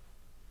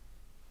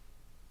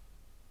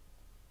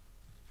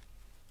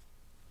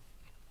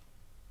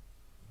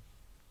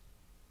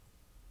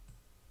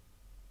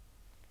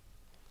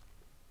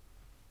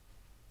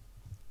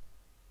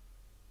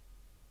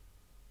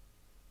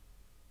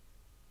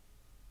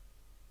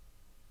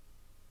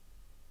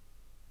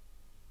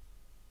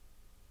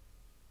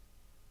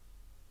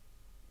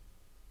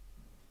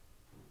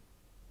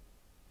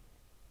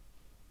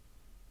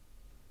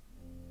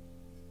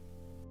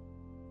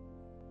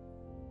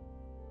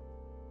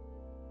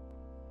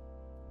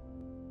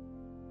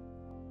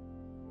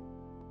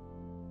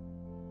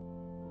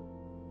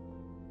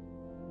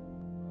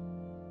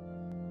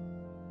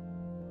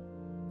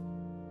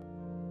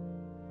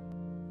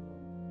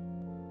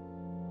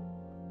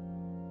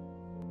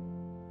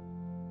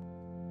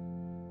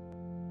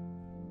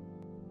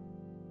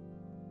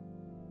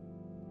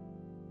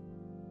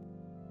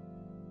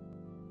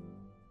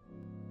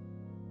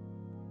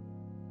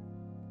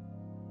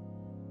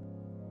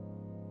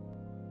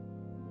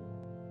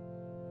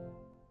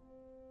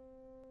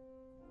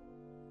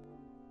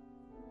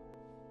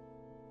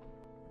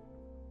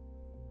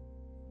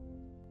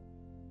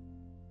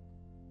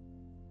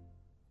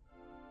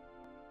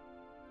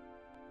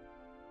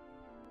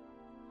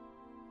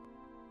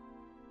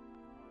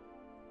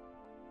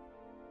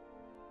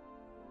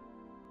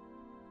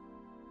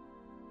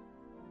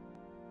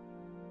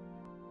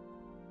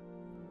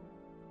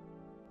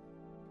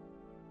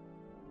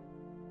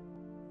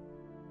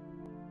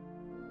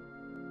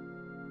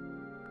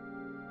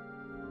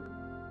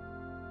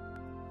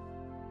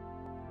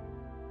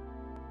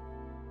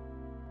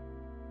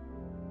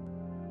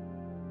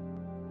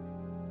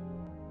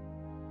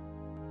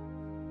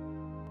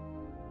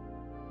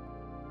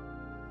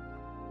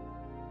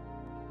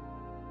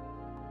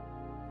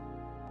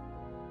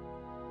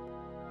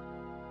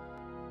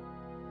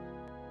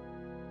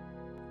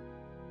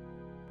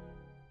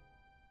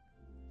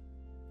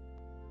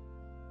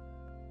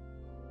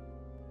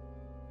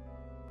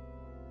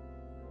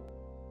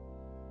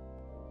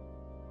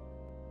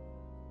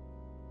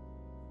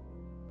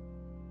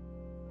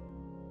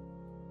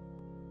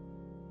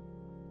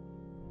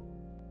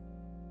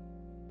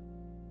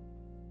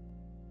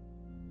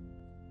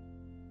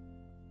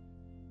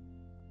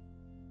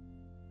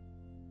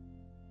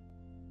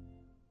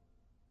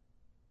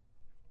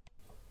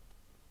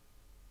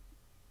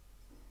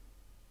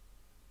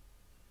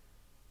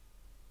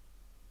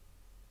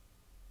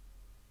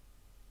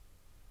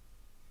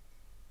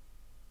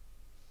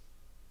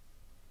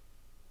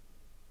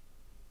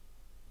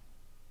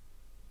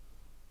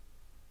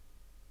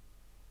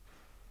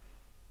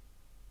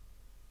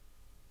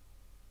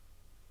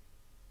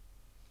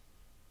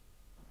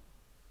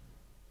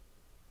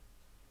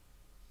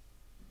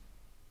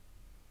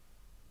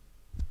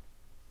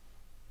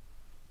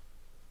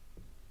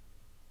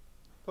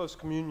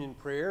 Post-communion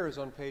prayer is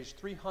on page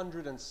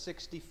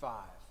 365.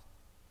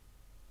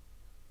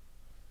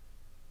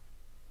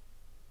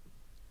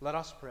 Let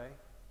us pray.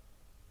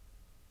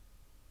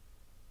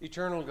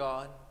 Eternal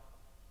God,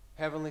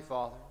 Heavenly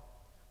Father,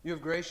 you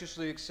have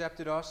graciously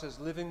accepted us as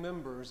living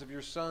members of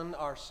your Son,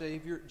 our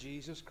Savior,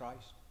 Jesus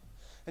Christ,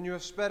 and you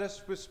have fed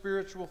us with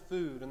spiritual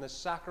food and the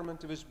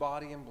sacrament of his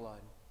body and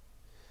blood.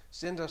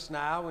 Send us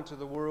now into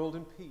the world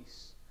in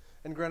peace,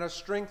 and grant us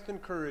strength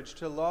and courage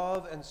to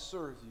love and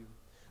serve you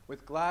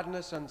with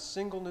gladness and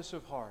singleness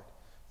of heart,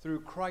 through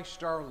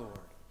Christ our Lord.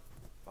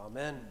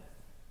 Amen.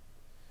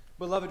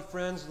 Beloved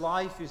friends,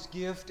 life is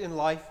gift and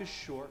life is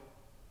short.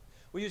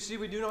 Well, you see,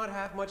 we do not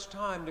have much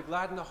time to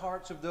gladden the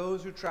hearts of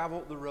those who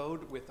travel the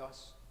road with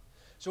us.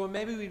 So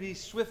maybe we be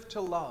swift to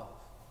love.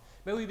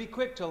 May we be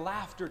quick to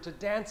laughter, to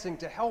dancing,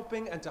 to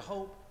helping, and to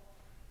hope.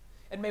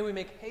 And may we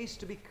make haste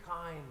to be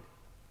kind.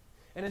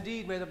 And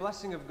indeed, may the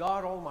blessing of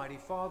God Almighty,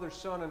 Father,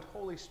 Son, and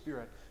Holy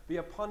Spirit be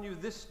upon you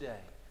this day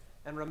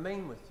and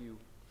remain with you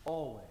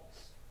always.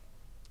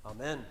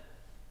 Amen.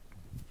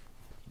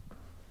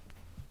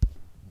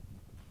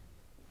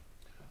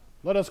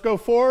 Let us go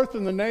forth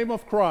in the name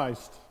of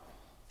Christ.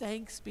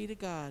 Thanks be to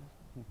God.